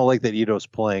 I don't like that Ito's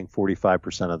playing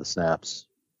 45% of the snaps.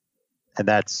 And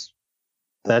that's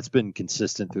been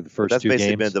consistent through the first 2 games. That's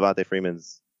basically been Devontae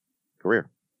Freeman's career.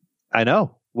 I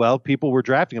know. Well, people were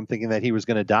drafting him thinking that he was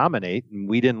going to dominate, and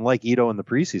we didn't like Ito in the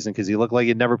preseason because he looked like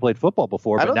he'd never played football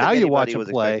before. But now you watch him was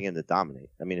play. Expecting him to dominate.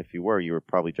 I mean, if you were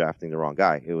probably drafting the wrong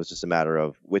guy. It was just a matter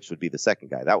of which would be the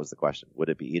second guy. That was the question. Would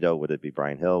it be Ito? Would it be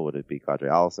Brian Hill? Would it be Qadree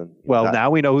Allison? Well,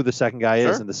 now we know who the second guy is,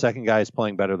 Sure. and the second guy is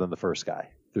playing better than the first guy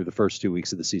through the first 2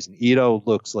 weeks of the season. Ito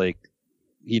looks like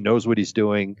he knows what he's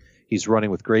doing. He's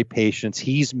running with great patience.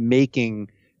 He's making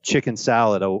chicken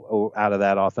salad out of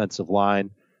that offensive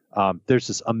line. There's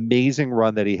this amazing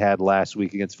run that he had last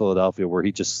week against Philadelphia where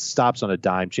he just stops on a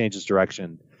dime, changes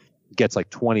direction, gets like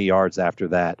 20 yards after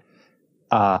that.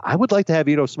 I would like to have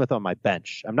Ito Smith on my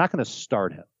bench. I'm not going to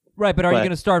start him. Right, but are you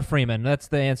going to start Freeman? That's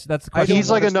the answer. That's the question. He's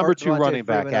like a number 2 running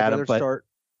back, Adam. But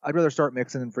I'd rather start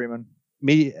Mixon than Freeman.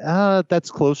 Me,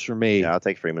 that's close for me. Yeah, I'll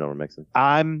take Freeman over Mixon.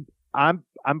 I'm going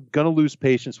to lose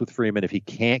patience with Freeman if he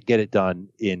can't get it done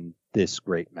in this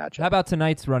great matchup. How about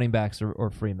tonight's running backs or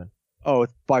Freeman? Oh,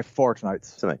 it's by far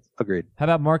tonight's. Tonight. Agreed. How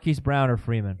about Marquise Brown or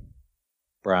Freeman?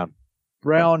 Brown.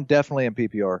 Brown definitely in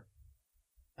PPR.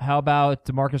 How about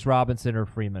DeMarcus Robinson or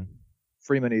Freeman?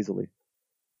 Freeman easily.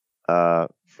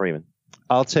 Freeman.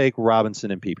 I'll take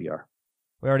Robinson in PPR.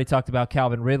 We already talked about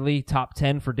Calvin Ridley, top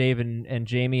 10 for Dave and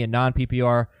Jamie in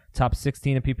non-PPR, top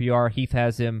 16 in PPR. Heath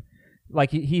has him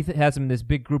in this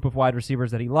big group of wide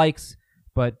receivers that he likes,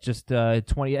 but just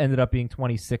ended up being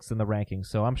 26th in the rankings.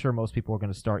 So I'm sure most people are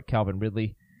going to start Calvin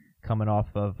Ridley coming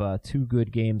off of 2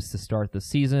 good games to start the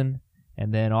season.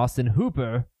 And then Austin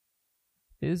Hooper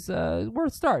is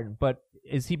worth starting, but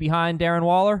is he behind Darren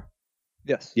Waller?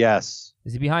 Yes. Yes.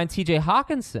 Is he behind TJ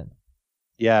Hawkinson?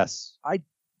 Yes. I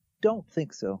don't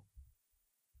think so.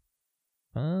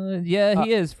 Yeah,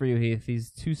 he is for you, Heath.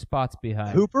 He's 2 spots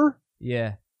behind. Hooper?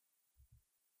 Yeah.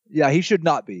 Yeah, he should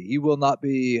not be. He will not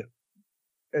be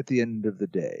at the end of the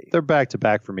day. They're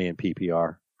back-to-back for me in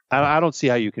PPR. I don't see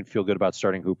how you can feel good about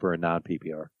starting Hooper in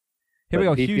non-PPR. Here we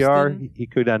go. PPR, Houston. he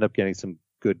could end up getting some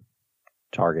good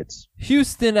targets.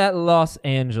 Houston at Los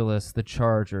Angeles, the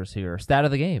Chargers here. Stat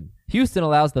of the game. Houston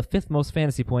allows the 5th most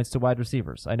fantasy points to wide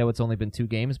receivers. I know it's only been 2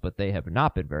 games, but they have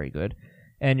not been very good.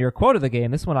 And your quote of the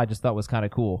game, this one I just thought was kind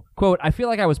of cool. Quote, I feel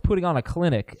like I was putting on a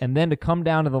clinic and then to come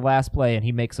down to the last play and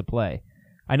he makes a play.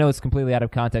 I know it's completely out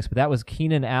of context, but that was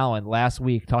Keenan Allen last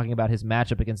week talking about his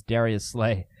matchup against Darius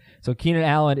Slay. So Keenan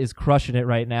Allen is crushing it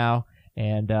right now.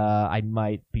 And I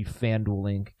might be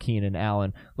FanDueling Keenan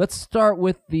Allen. Let's start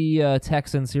with the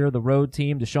Texans here, the road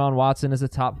team. Deshaun Watson is a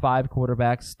top 5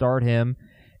 quarterback. Start him.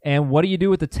 And what do you do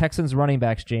with the Texans running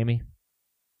backs, Jamie?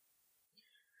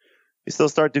 You still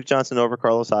start Duke Johnson over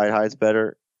Carlos Hyde.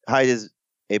 Hyde is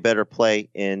a better play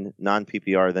in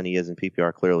non-PPR than he is in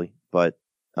PPR, clearly. But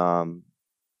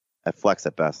at flex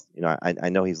at best. I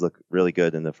know he's looked really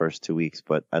good in the first 2 weeks,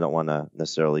 but I don't want to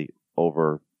necessarily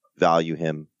overvalue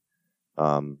him.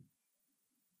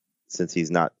 Since he's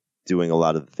not doing a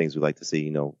lot of the things we like to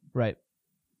see, right,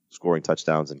 scoring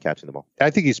touchdowns and catching the ball.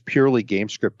 I think he's purely game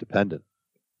script dependent.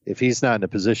 If he's not in a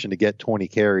position to get 20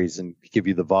 carries and give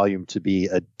you the volume to be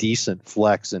a decent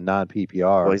flex in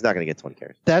non-PPR. Well, he's not going to get 20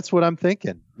 carries. That's what I'm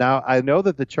thinking. Now, I know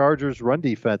that the Chargers run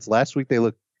defense, last week they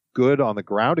looked good on the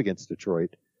ground against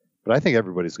Detroit, but I think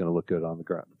everybody's going to look good on the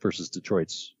ground versus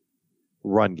Detroit's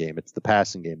run game. It's the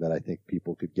passing game that I think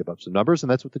people could give up some numbers, and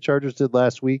that's what the Chargers did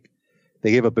last week.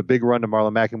 They gave up a big run to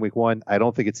Marlon Mack in week 1. I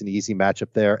don't think it's an easy matchup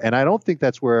there, and I don't think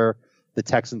that's where the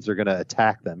Texans are going to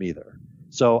attack them either.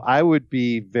 So I would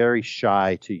be very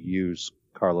shy to use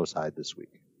Carlos Hyde this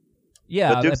week.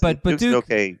 Yeah, but Duke's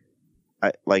okay.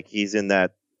 He's in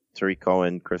that Tariq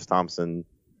Cohen, Chris Thompson,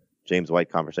 James White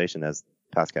conversation as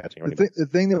pass catching. The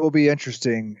thing that will be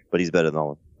interesting, but he's better than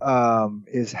all of them,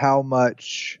 is how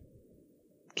much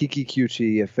Kiki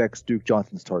QT affects Duke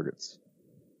Johnson's targets.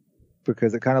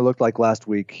 Because it kind of looked like last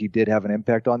week he did have an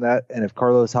impact on that. And if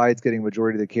Carlos Hyde's getting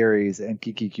majority of the carries and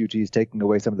Kiki QT is taking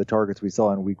away some of the targets we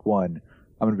saw in week 1,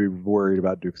 I'm going to be worried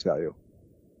about Duke's value.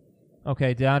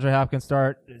 Okay, DeAndre Hopkins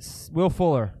start. Will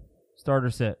Fuller, start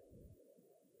or sit?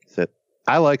 Sit.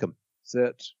 I like him.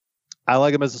 Sit. I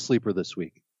like him as a sleeper this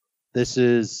week. This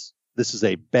is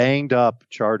a banged up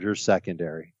Chargers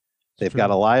secondary. They've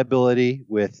got a liability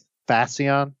with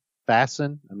Faison.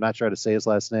 I'm not sure how to say his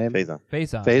last name.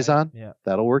 Faison. Yeah.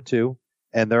 That'll work too.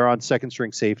 And they're on second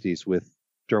string safeties with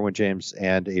Derwin James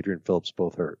and Adrian Phillips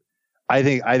both hurt. I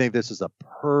think this is a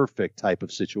perfect type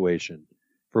of situation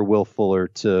for Will Fuller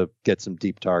to get some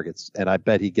deep targets, and I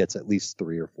bet he gets at least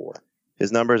 3 or 4.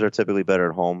 His numbers are typically better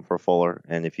at home for Fuller,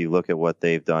 and if you look at what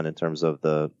they've done in terms of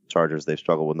the Chargers, they've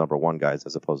struggled with number 1 guys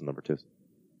as opposed to number 2s.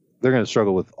 They're going to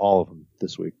struggle with all of them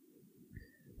this week.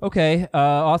 Okay,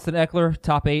 Austin Eckler,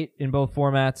 top 8 in both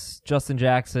formats. Justin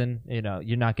Jackson,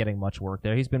 you're not getting much work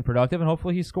there. He's been productive, and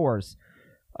hopefully he scores.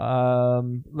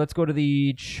 Let's go to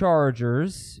the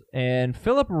Chargers and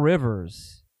Phillip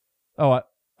Rivers. Oh,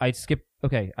 I skipped.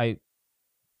 Okay,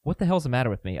 what the hell's the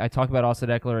matter with me? I talked about Austin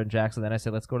Eckler and Jackson, then I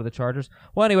said let's go to the Chargers.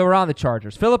 Well, anyway, we're on the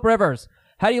Chargers. Phillip Rivers.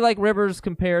 How do you like Rivers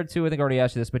compared to, I think I already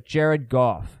asked you this, but Jared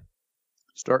Goff?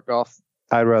 Start Goff.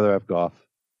 I'd rather have Goff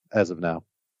as of now.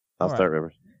 I'll start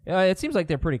Rivers. It seems like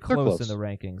they're pretty close in the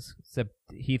rankings, except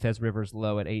Heath has Rivers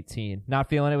low at 18. Not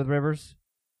feeling it with Rivers?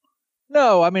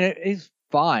 No, I mean, he's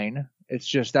fine. It's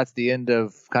just that's the end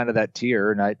of kind of that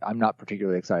tier, and I'm not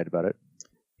particularly excited about it.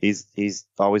 He's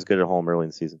always good at home early in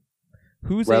the season.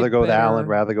 Rather go with Allen,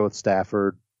 rather go with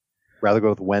Stafford, rather go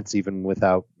with Wentz even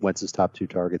without Wentz's top 2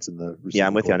 targets in the Yeah,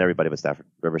 I'm with you on everybody but Stafford.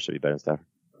 Rivers should be better than Stafford.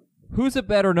 Who's a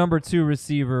better number 2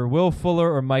 receiver, Will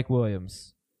Fuller or Mike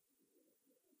Williams?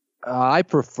 I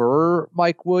prefer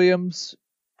Mike Williams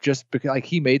just because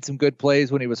he made some good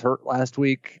plays when he was hurt last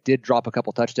week. Did drop a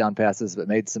couple touchdown passes, but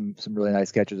made some really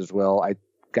nice catches as well. I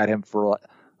got him for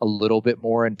a little bit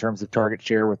more in terms of target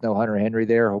share with no Hunter Henry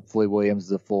there. Hopefully Williams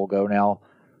is a full go now.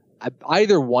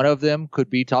 Either one of them could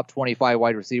be top 25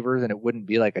 wide receivers, and it wouldn't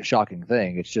be like a shocking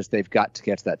thing. It's just they've got to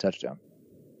catch that touchdown.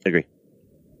 Agree.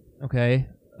 Okay.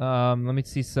 Let me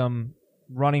see some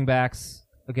running backs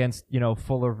against,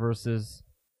 Fuller versus.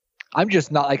 I'm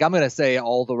just not I'm going to say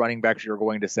all the running backs you're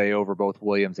going to say over both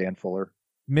Williams and Fuller.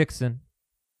 Mixon.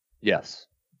 Yes,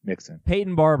 Mixon.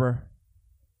 Peyton Barber.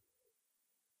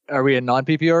 Are we in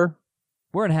non-PPR?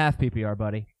 We're in half PPR,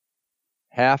 buddy.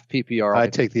 Half PPR.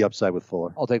 I'd take the upside with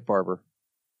Fuller. I'll take Barber.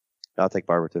 I'll take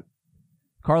Barber too.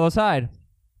 Carlos Hyde.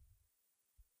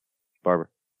 Barber.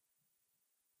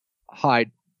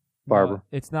 Hyde. Barber. No,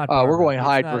 it's not. We're Barber. going It's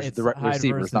Hyde not- versus it's the Hyde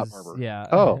receivers, not versus- Barber. Yeah.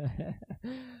 Oh.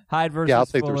 Hyde versus Yeah, I'll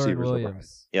take the Fuller and receivers over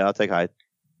Williams. Yeah, I'll take Hyde.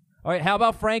 All right. How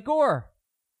about Frank Gore?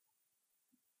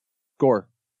 Gore.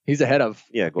 He's ahead of.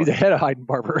 Yeah, He's ahead of Hyde and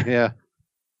Barber. Yeah.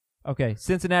 Okay.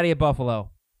 Cincinnati at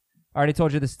Buffalo. I already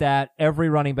told you the stat. Every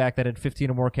running back that had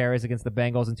 15 or more carries against the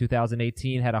Bengals in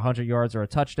 2018 had 100 yards or a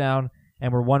touchdown,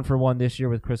 and we're 1 for 1 this year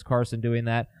with Chris Carson doing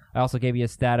that. I also gave you a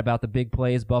stat about the big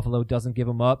plays. Buffalo doesn't give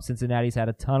them up. Cincinnati's had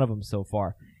a ton of them so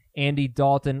far. Andy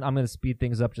Dalton, I'm going to speed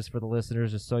things up just for the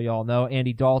listeners, just so you all know.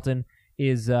 Andy Dalton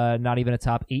is not even a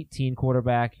top 18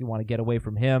 quarterback. You want to get away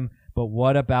from him. But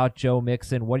what about Joe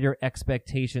Mixon? What are your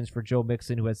expectations for Joe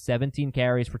Mixon, who has 17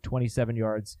 carries for 27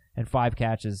 yards and 5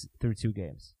 catches through 2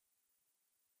 games?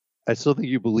 I still think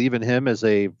you believe in him as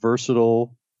a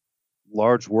versatile,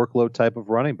 large workload type of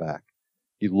running back.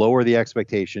 You lower the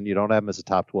expectation. You don't have him as a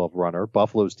top 12 runner.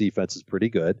 Buffalo's defense is pretty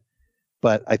good,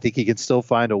 but I think he can still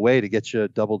find a way to get you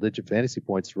double-digit fantasy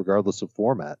points regardless of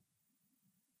format.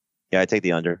 Yeah, I take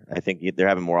the under. I think they're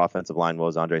having more offensive line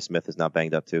woes. Andre Smith is not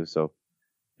banged up too, so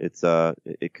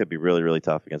it could be really, really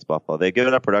tough against Buffalo. They've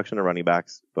given up production to running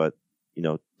backs, but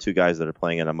 2 guys that are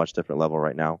playing at a much different level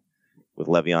right now, with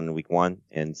Le'Veon in week 1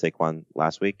 and Saquon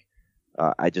last week.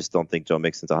 I just don't think Joe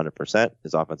Mixon's 100%.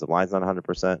 His offensive line's not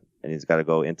 100%, and he's got to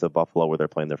go into Buffalo where they're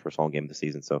playing their first home game of the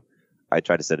season. So I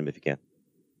try to sit him if you can.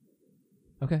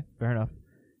 Okay, fair enough.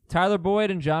 Tyler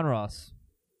Boyd and John Ross.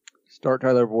 Start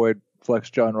Tyler Boyd, flex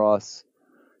John Ross.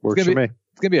 Works for me.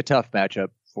 It's going to be a tough matchup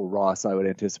for Ross, I would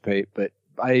anticipate, but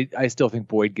I still think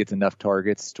Boyd gets enough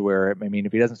targets to where,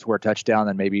 if he doesn't score a touchdown,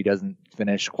 then maybe he doesn't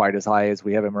finish quite as high as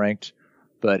we have him ranked,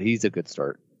 but he's a good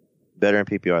start. Better in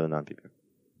PPR than non-PPR.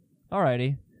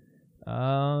 Alrighty.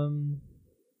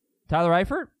 Tyler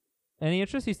Eifert? Any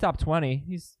interest? He's top 20.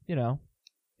 He's,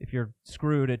 if you're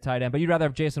screwed at tight end. But you'd rather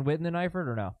have Jason Witten than Eifert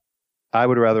or no? I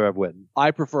would rather have Witten.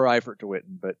 I prefer Eifert to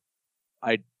Witten, but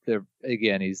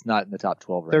he's not in the top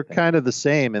 12 or They're anything. kind of the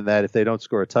same in that if they don't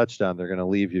score a touchdown, they're going to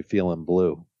leave you feeling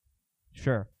blue.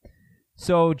 Sure.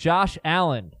 So Josh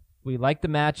Allen. We like the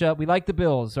matchup. We like the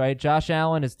Bills, right? Josh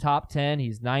Allen is top 10.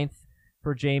 He's 9th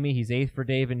for Jamie. He's 8th for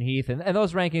Dave and Heath. And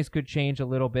those rankings could change a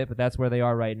little bit, but that's where they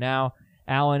are right now.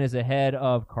 Allen is ahead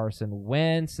of Carson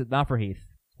Wentz. Not for Heath.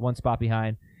 1 spot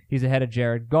behind. He's ahead of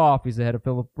Jared Goff. He's ahead of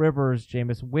Phillip Rivers,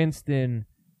 Jameis Winston,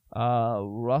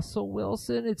 Russell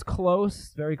Wilson. It's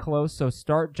close, very close. So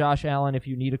start Josh Allen if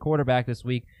you need a quarterback this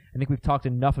week. I think we've talked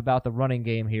enough about the running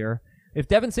game here. If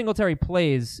Devin Singletary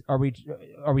plays, are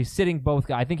we sitting both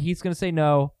guys? I think Heath's going to say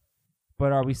no,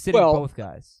 but are we sitting both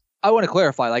guys? I want to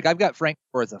clarify. I've got Frank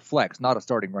Gore as a flex, not a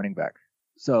starting running back.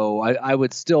 So I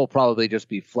would still probably just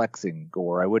be flexing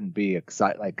Gore. I wouldn't be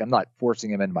excited. I'm not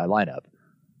forcing him into my lineup.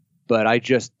 But I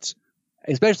just,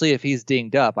 especially if he's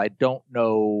dinged up, I don't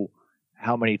know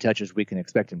how many touches we can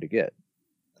expect him to get.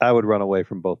 I would run away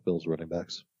from both Bills running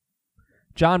backs.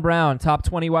 John Brown, top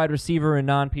 20 wide receiver in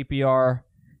non-PPR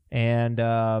and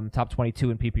top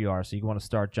 22 in PPR. So you want to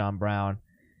start John Brown.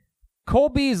 Cole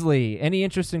Beasley. Any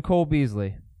interest in Cole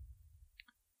Beasley?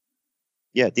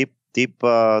 Yeah, deep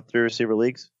 3 receiver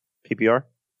leagues, PPR.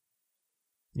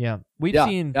 Yeah. We've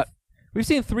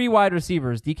seen 3 wide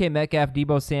receivers, DK Metcalf,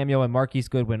 Deebo Samuel, and Marquise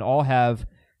Goodwin, all have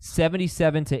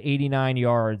 77 to 89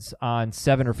 yards on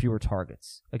 7 or fewer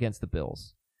targets against the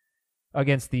Bills,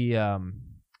 against the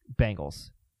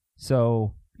Bengals.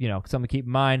 So, something to keep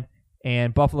in mind.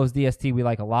 And Buffalo's DST we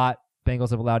like a lot.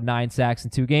 Bengals have allowed 9 sacks in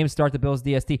 2 games. Start the Bills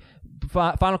DST.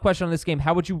 Final question on this game.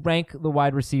 How would you rank the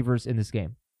wide receivers in this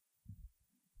game?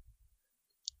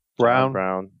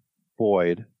 Brown,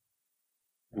 Boyd,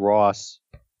 Ross,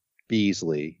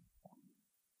 Beasley.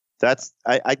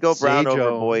 I'd go Brown Zay over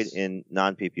Jones. Boyd in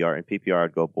non-PPR. In PPR,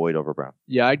 I'd go Boyd over Brown.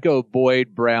 Yeah, I'd go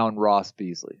Boyd, Brown, Ross,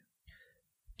 Beasley.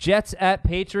 Jets at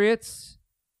Patriots.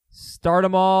 Start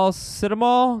them all, sit them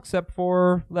all, except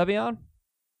for Le'Veon.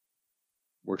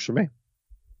 Works for me.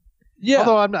 Yeah.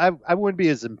 Although I wouldn't be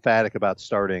as emphatic about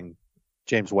starting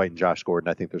James White and Josh Gordon.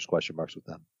 I think there's question marks with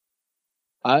them.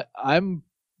 I'm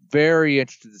very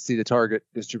interested to see the target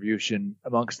distribution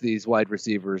amongst these wide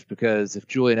receivers, because if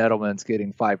Julian Edelman's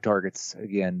getting 5 targets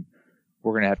again,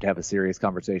 we're going to have a serious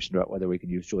conversation about whether we can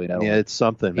use Julian Edelman. Yeah, it's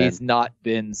something, man. He's not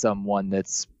been someone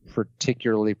that's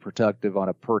particularly productive on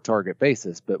a per target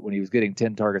basis, but when he was getting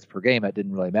 10 targets per game, that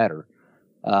didn't really matter.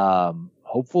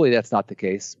 Hopefully that's not the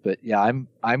case, but yeah,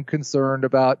 I'm concerned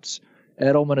about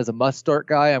Edelman as a must start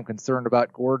guy. I'm concerned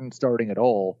about Gordon starting at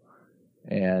all,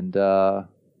 and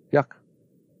yuck.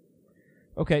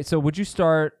 Okay, so would you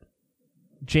start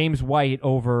James White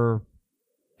over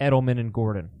Edelman and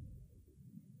Gordon?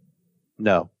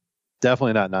 No,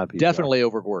 definitely not non-PPR. Definitely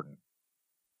over Gordon.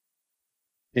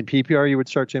 In PPR, you would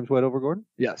start James White over Gordon?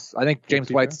 Yes, I think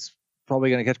James White's probably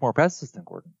going to catch more passes than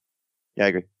Gordon. Yeah, I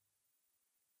agree.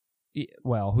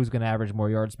 Well, who's going to average more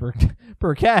yards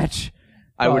per catch?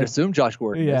 I would assume Josh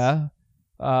Gordon. Yeah.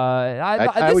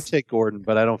 I would take Gordon,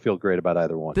 but I don't feel great about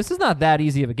either one. This is not that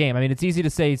easy of a game. I mean, it's easy to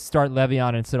say start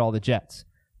Le'Veon and sit all the Jets,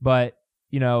 but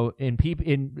you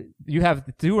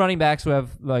have 2 running backs who have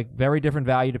like very different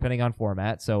value depending on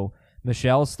format. So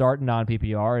Michelle's starting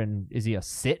non-PPR, and is he a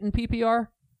sit in PPR?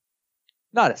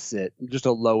 Not a sit, just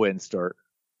a low end start.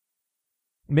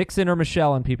 Mixon or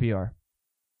Michelle in PPR?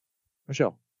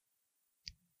 Michelle.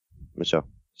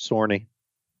 Sorney.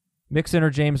 Mixon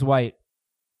or James White?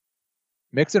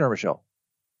 Mixon or Michelle?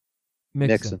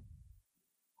 Mixon.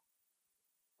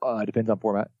 Depends on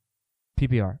format.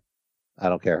 PPR. I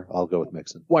don't care. I'll go with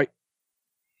Mixon. White.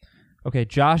 Okay,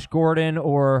 Josh Gordon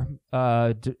or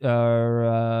Mecole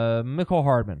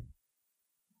Hardman?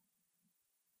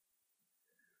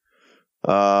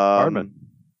 Hardman.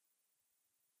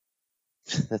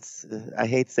 I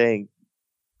hate saying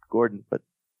Gordon, but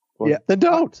Yeah, then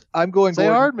don't. I'm going Say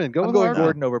Gordon. Hardman. Go I'm with going Hardman.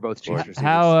 Gordon over both Chiefs receivers.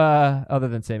 How other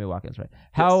than Sammy Watkins, right?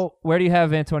 Where do you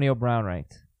have Antonio Brown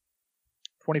ranked?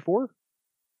 24?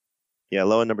 Yeah,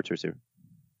 low end number 2 receiver.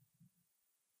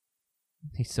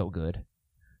 He's so good.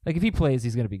 Like if he plays,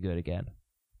 he's going to be good again.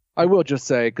 I will just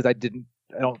say, because I don't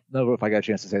know if I got a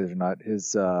chance to say this or not.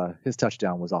 His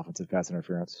touchdown was offensive pass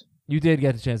interference. You did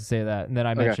get a chance to say that, and then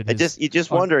I mentioned. You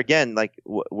just wonder again, like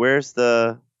where's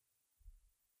the?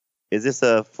 Is this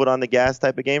a foot on the gas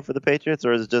type of game for the Patriots,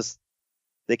 or is it just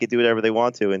they could do whatever they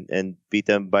want to and beat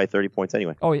them by 30 points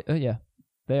anyway? Oh yeah,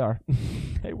 they are.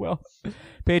 They will.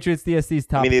 Patriots DSC's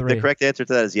top 3. The correct answer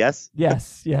to that is yes.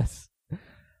 Yes.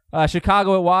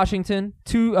 Chicago at Washington.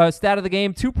 Stat of the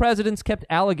game: 2 presidents kept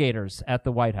alligators at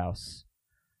the White House.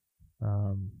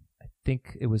 I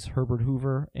think it was Herbert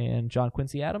Hoover and John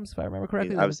Quincy Adams, if I remember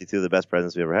correctly. Obviously, 2 of the best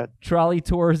presidents we ever had.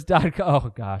 TrolleyTours.com.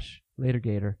 Oh gosh, later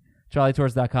Gator.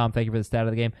 TrolleyTours.com. Thank you for the stat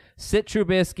of the game. Sit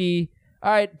Trubisky. All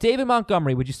right, David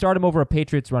Montgomery. Would you start him over a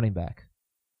Patriots running back?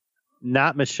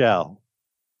 Not Michelle,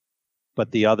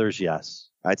 but the others, yes.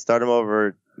 I'd start him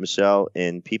over Michelle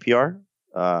in PPR.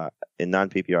 In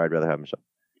non-PPR, I'd rather have Michelle.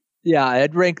 Yeah,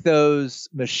 I'd rank those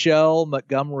Michelle,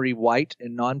 Montgomery, White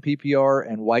in non-PPR,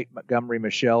 and White, Montgomery,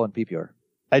 Michelle in PPR.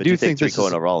 I do think Tariq this Cohen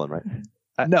is over all of them,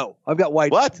 right? No, I've got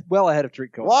White well ahead of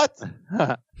Tariq Cohen. What?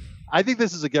 I think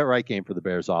this is a get-right game for the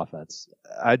Bears offense.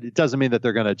 It doesn't mean that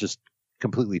they're going to just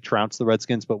completely trounce the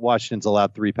Redskins, but Washington's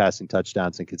allowed 3 passing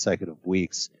touchdowns in consecutive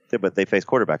weeks. Yeah, but they face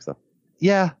quarterbacks, though.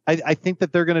 Yeah, I think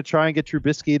that they're going to try and get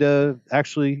Trubisky to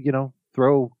actually,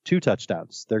 throw 2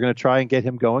 touchdowns. They're going to try and get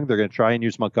him going. They're going to try and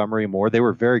use Montgomery more. They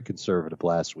were very conservative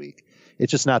last week.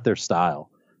 It's just not their style.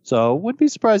 So wouldn't be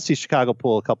surprised to see Chicago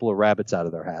pull a couple of rabbits out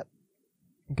of their hat.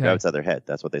 Okay. Rabbits out of their head.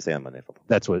 That's what they say on Monday Football.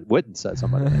 That's what Witten says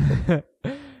on Monday Night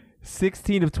Football.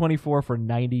 16 of 24 for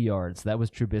 90 yards. That was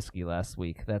Trubisky last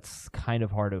week. That's kind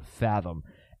of hard to fathom.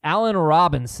 Allen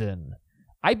Robinson.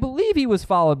 I believe he was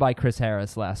followed by Chris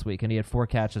Harris last week, and he had 4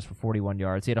 catches for 41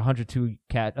 yards. He had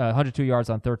 102 yards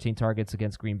on 13 targets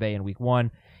against Green Bay in Week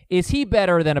 1. Is he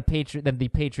better than the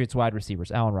Patriots wide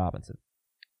receivers, Allen Robinson?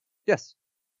 Yes.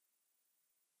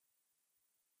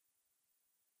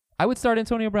 I would start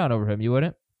Antonio Brown over him. You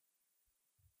wouldn't?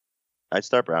 I'd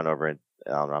start Brown over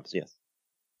Allen Robinson, yes.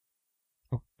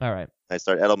 All right. I'd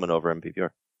start Edelman over him PPR.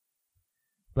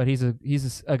 But he's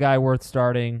a guy worth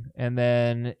starting. And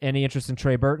then any interest in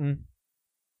Trey Burton?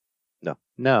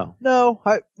 No.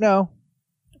 No.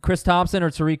 Chris Thompson or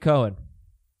Tariq Cohen?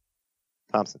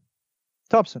 Thompson.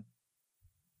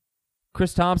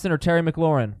 Chris Thompson or Terry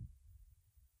McLaurin?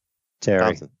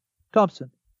 Terry.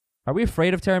 Thompson. Are we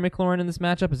afraid of Terry McLaurin in this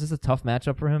matchup? Is this a tough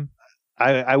matchup for him?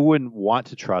 I wouldn't want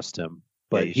to trust him.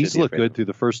 But Yeah, he's looked good through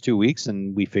the first 2 weeks,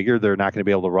 and we figure they're not going to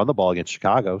be able to run the ball against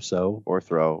Chicago. So or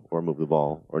throw or move the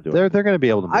ball or do they're going to be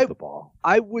able to move the ball.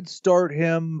 I would start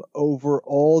him over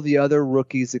all the other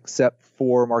rookies except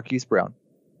for Marquise Brown.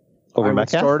 Over I would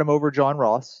Metcalf? start him over John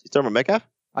Ross. You start with Metcalf?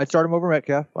 I'd start him over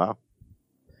Metcalf. Wow.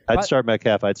 I'd start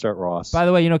Metcalf. I'd start Ross. By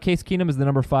the way, Case Keenum is the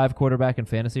number 5 quarterback in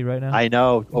fantasy right now. I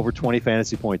know, over 20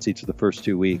 fantasy points each of the first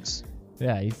 2 weeks.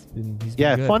 Yeah, he's been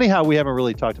Yeah, good. funny how we haven't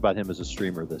really talked about him as a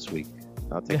streamer this week.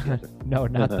 I'll take it. No,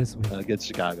 not this week. Against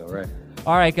Chicago, right?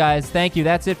 All right, guys. Thank you.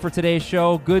 That's it for today's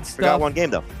show. Good stuff. Forgot one game,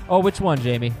 though. Oh, which one,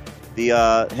 Jamie? The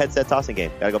headset tossing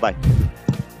game. Gotta go buy.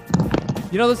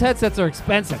 Those headsets are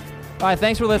expensive. All right,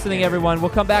 thanks for listening, everyone. We'll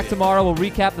come back tomorrow. We'll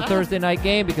recap the Thursday night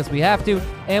game because we have to,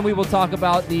 and we will talk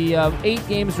about the 8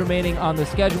 games remaining on the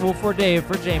schedule. For Dave,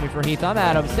 for Jamie, for Heath, I'm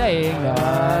Adam saying na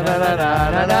na na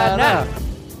na na na.